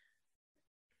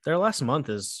 Their last month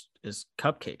is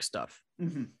cupcake stuff.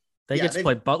 Mm-hmm. They get to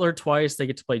play Butler twice. They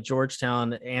get to play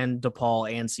Georgetown and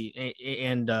DePaul and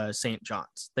St.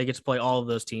 John's. They get to play all of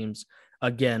those teams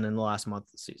again in the last month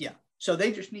of the season. Yeah. So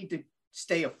they just need to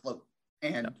stay afloat,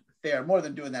 and they are more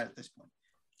than doing that at this point.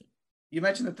 You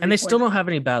mentioned and they still don't have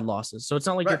any bad losses. So it's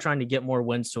not like you're trying to get more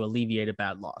wins to alleviate a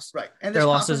bad loss. Right. And their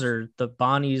losses are the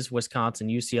Bonnies, Wisconsin,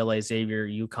 UCLA, Xavier,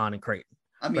 UConn, and Creighton.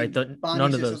 I mean, Bonnies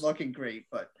none of those isn't looking great,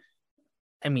 but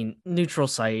I mean, neutral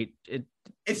site.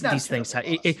 It's not these things.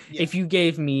 If you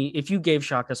gave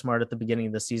Shaka Smart at the beginning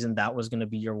of the season, that was going to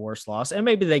be your worst loss, and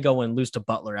maybe they go and lose to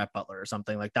Butler at Butler or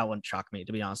something like that. Wouldn't shock me,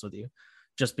 to be honest with you,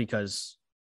 just because.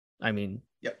 I mean,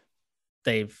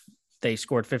 they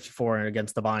scored 54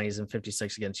 against the Bonnies and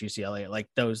 56 against UCLA. Like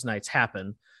those nights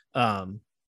happen. But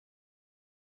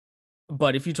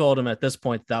if you told him at this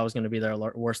point that was going to be their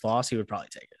worst loss, he would probably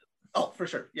take it. Oh, for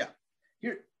sure. Yeah.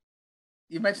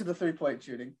 You mentioned the 3-point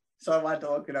shooting, so I wanted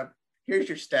to look it up. Here's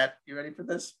your stat. You ready for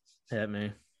this? Hit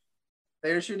me.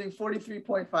 They are shooting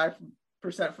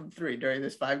 43.5% from three during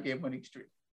this 5-game winning streak.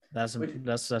 That's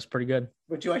pretty good.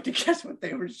 Would you like to guess what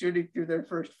they were shooting through their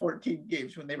first 14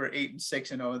 games when they were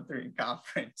 8-6 and 0-3 in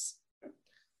conference?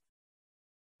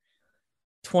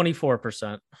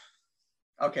 24%.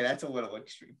 Okay, that's a little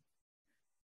extreme.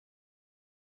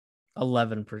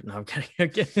 11%. No, I'm kidding.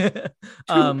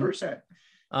 2%.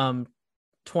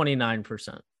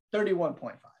 29%.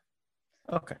 31.5.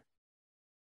 Okay.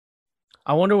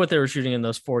 I wonder what they were shooting in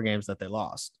those 4 games that they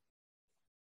lost.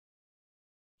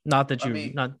 Not that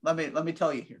let me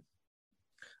tell you here.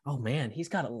 Oh man, he's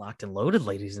got it locked and loaded,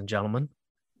 ladies and gentlemen.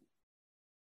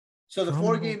 So the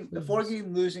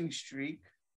 4-game losing streak.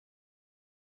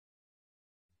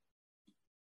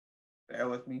 Bear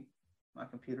with me. My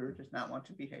computer does not want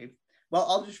to behave. Well,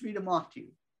 I'll just read them off to you.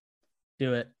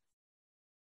 Do it.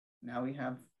 Now we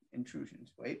have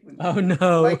intrusions. Wait.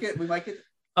 No. We might get.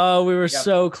 Oh, we were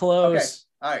so close.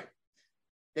 Okay. All right.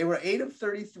 They were 8 of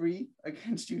 33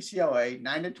 against UCLA,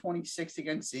 9 of 26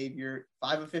 against Xavier,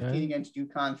 5 of 15 against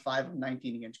UConn, 5 of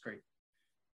 19 against Creighton.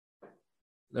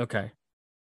 Okay.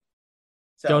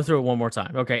 So, go through it one more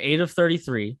time. Okay, 8 of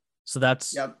 33. So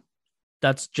that's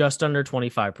just under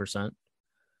 25%.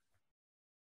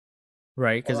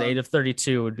 Right? Because 8 of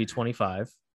 32 would be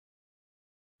 25.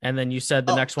 And then you said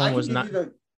the next one was not.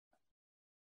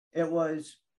 It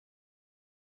was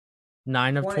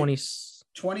 9 of 20.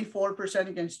 24%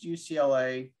 against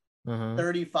UCLA,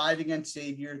 35 against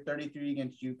Xavier, 33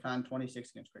 against UConn,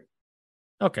 26 against Creighton.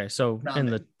 Okay, so in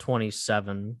the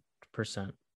 27%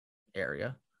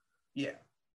 area. Yeah.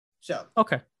 So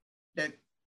okay, it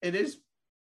is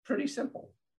pretty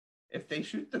simple. If they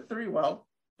shoot the 3 well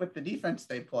with the defense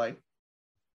they play,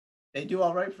 they do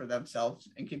all right for themselves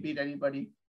and can beat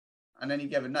anybody on any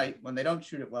given night. When they don't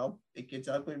shoot it well, it gets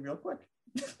ugly real quick.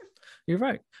 You're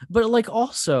right, but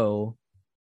also.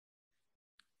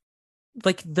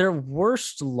 Their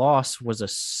worst loss was a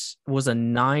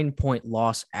 9-point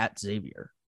loss at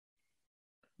Xavier.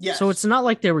 Yeah. So it's not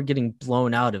like they were getting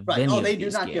blown out of any of these games. They do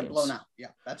not get blown out. Yeah,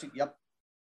 that's it. Yep.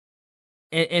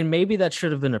 And maybe that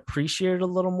should have been appreciated a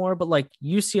little more. But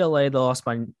UCLA, they lost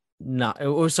by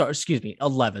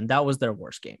 11. That was their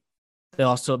worst game. They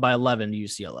lost by 11 to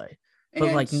UCLA.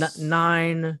 But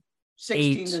 9,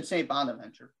 16 to St.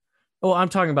 Bonaventure. Oh, I'm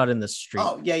talking about in the streak.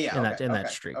 Oh, yeah.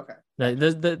 That streak. Okay.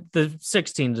 The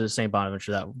 16 to St.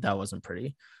 Bonaventure, that wasn't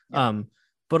pretty. Yeah.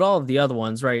 But all of the other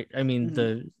ones, right? I mean,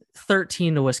 the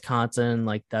 13 to Wisconsin,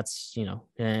 that's,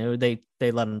 they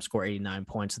let them score 89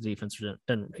 points. The defense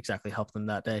didn't exactly help them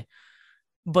that day.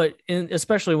 But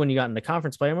especially when you got into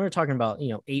conference play, and we were talking about,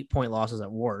 8-point losses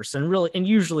at worst. And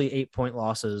usually 8-point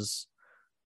losses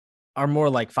are more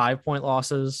like 5-point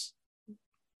losses.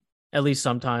 At least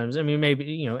sometimes. I mean,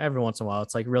 maybe, every once in a while,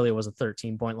 it's really it was a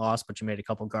 13-point loss, but you made a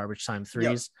couple garbage time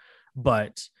threes. Yep.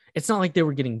 But it's not like they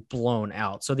were getting blown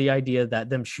out. So the idea that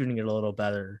them shooting it a little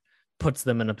better puts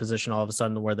them in a position all of a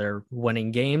sudden where they're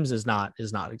winning games is not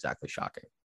exactly shocking.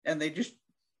 And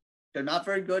they're not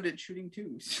very good at shooting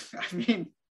twos. I mean,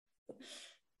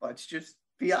 let's just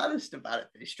be honest about it.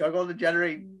 They struggle to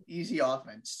generate easy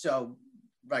offense. So,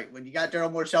 right, when you got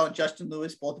Daryl Morcell and Justin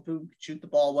Lewis, both of whom shoot the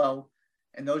ball well,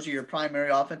 and those are your primary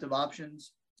offensive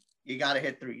options, you got to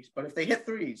hit threes. But if they hit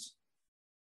threes,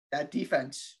 that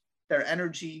defense, their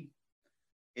energy,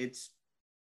 it's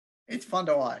fun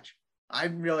to watch.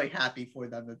 I'm really happy for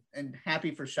them and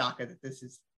happy for Shaka that this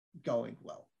is going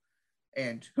well.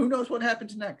 And who knows what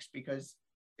happens next, because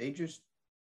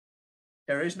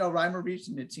there is no rhyme or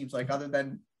reason, it seems like, other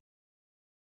than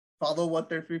follow what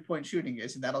their 3-point shooting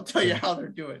is, and that'll tell you how they're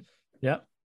doing. Yep.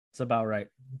 It's about right.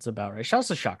 Shouts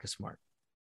to Shaka Smart.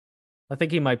 I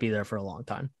think he might be there for a long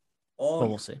time. Oh, but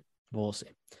we'll see. We'll see.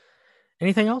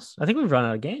 Anything else? I think we've run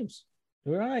out of games.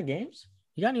 We run out of games?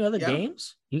 You got any other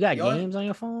games? You got games on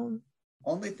your phone?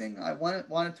 Only thing I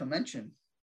wanted to mention,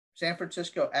 San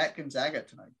Francisco at Gonzaga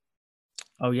tonight.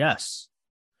 Oh, yes.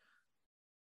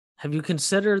 Have you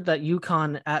considered that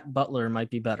UConn at Butler might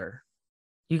be better?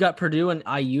 You got Purdue and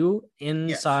IU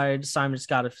inside Simon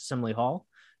Scott Assembly Hall.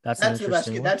 That's the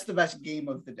best. That's the best game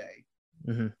of the day.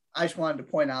 Mm-hmm. I just wanted to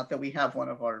point out that we have one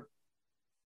of our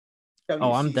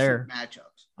WCC I'm there.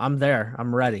 matchups. I'm there.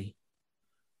 I'm ready.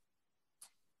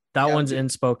 That one's in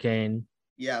Spokane.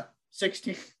 Yeah,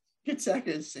 16.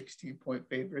 Gonzaga is 16-point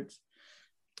favorites.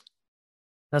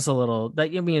 That's a little. I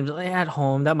mean, at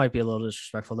home that might be a little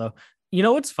disrespectful, though. You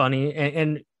know what's funny,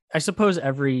 and I suppose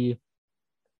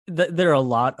there are a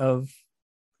lot of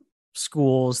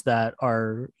schools that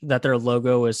their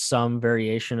logo is some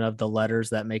variation of the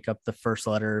letters that make up the first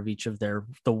letter of each of the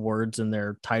words in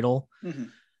their title. Mm-hmm.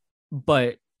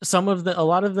 But a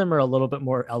lot of them are a little bit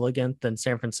more elegant than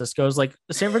San Francisco's. Like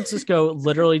San Francisco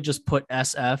literally just put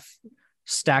SF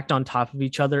stacked on top of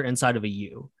each other inside of a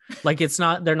U. Like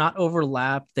they're not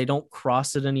overlapped. They don't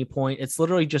cross at any point. It's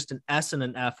literally just an S and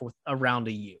an F around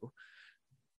a U.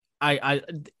 I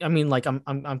mean, like I'm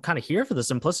kind of here for the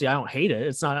simplicity. I don't hate it.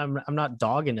 It's not, I'm not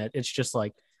dogging it. It's just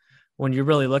like, when you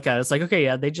really look at it, it's like, okay,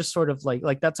 yeah, they just sort of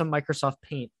like that's a Microsoft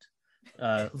Paint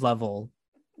level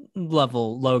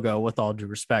logo, with all due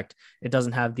respect. It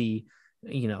doesn't have the,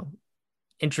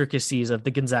 intricacies of the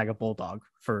Gonzaga Bulldog,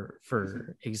 for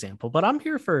example, but I'm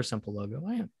here for a simple logo.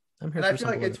 I'm here. And I feel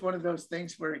like it's one of those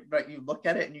things where you look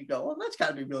at it and you go, well, that's got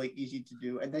to be really easy to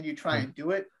do. And then you try and do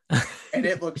it and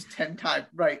it looks 10 times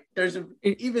right.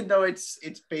 Even though it's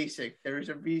basic, there's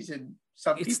a reason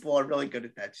some people are really good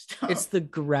at that stuff. It's the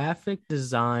graphic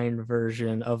design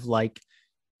version of like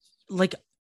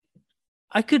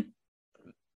I could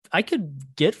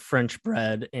get French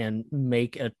bread and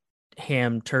make a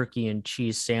ham, turkey, and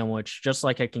cheese sandwich just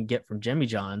like I can get from Jimmy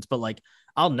John's, but like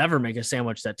I'll never make a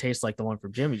sandwich that tastes like the one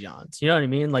from Jimmy John's. You know what I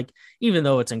mean? Like, even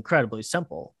though it's incredibly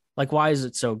simple, like, why is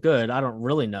it so good? I don't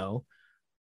really know.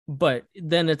 But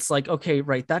then it's like, okay,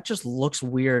 right, that just looks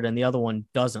weird and the other one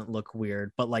doesn't look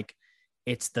weird, but like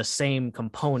it's the same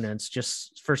components,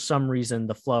 just for some reason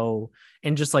the flow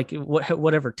and just like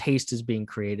whatever taste is being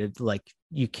created, like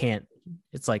you can't,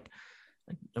 it's like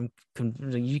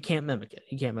you can't mimic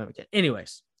it.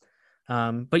 Anyways,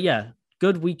 but yeah,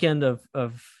 good weekend of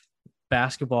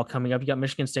basketball coming up. You got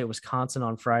Michigan State, Wisconsin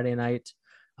on Friday night,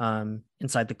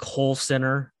 inside the Kohl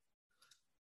Center.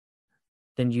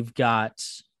 Then you've got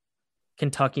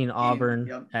Kentucky and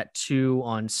Auburn at 2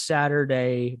 on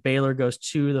Saturday. Baylor goes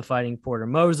to the Fighting Porter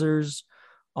Mosers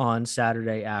on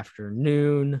Saturday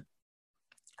afternoon.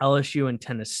 LSU and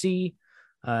Tennessee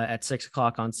at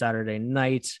 6:00 on Saturday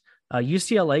night.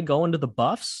 UCLA going to the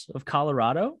Buffs of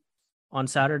Colorado on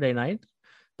Saturday night.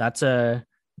 That's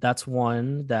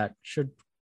one that should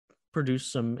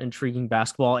produce some intriguing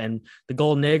basketball. And the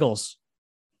Golden Eagles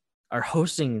are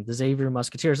hosting the Xavier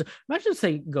Musketeers. Imagine if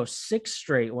they go 6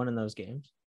 straight winning those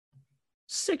games.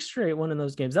 6 straight winning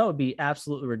those games. That would be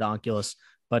absolutely ridiculous.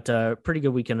 But a pretty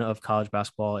good weekend of college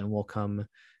basketball, and we'll come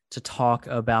to talk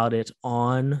about it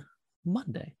on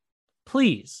Monday.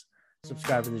 Please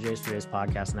subscribe to the Jays for Days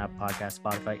podcast on Apple Podcasts,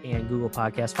 Spotify, and Google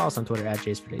Podcasts. Follow us on Twitter at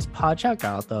Jays for Days Pod. Check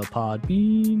out the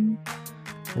Podbean.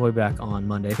 We'll be back on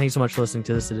Monday. Thanks so much for listening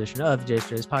to this edition of the Jays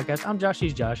for Days podcast. I'm Josh.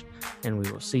 He's Josh, and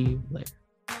we will see you later.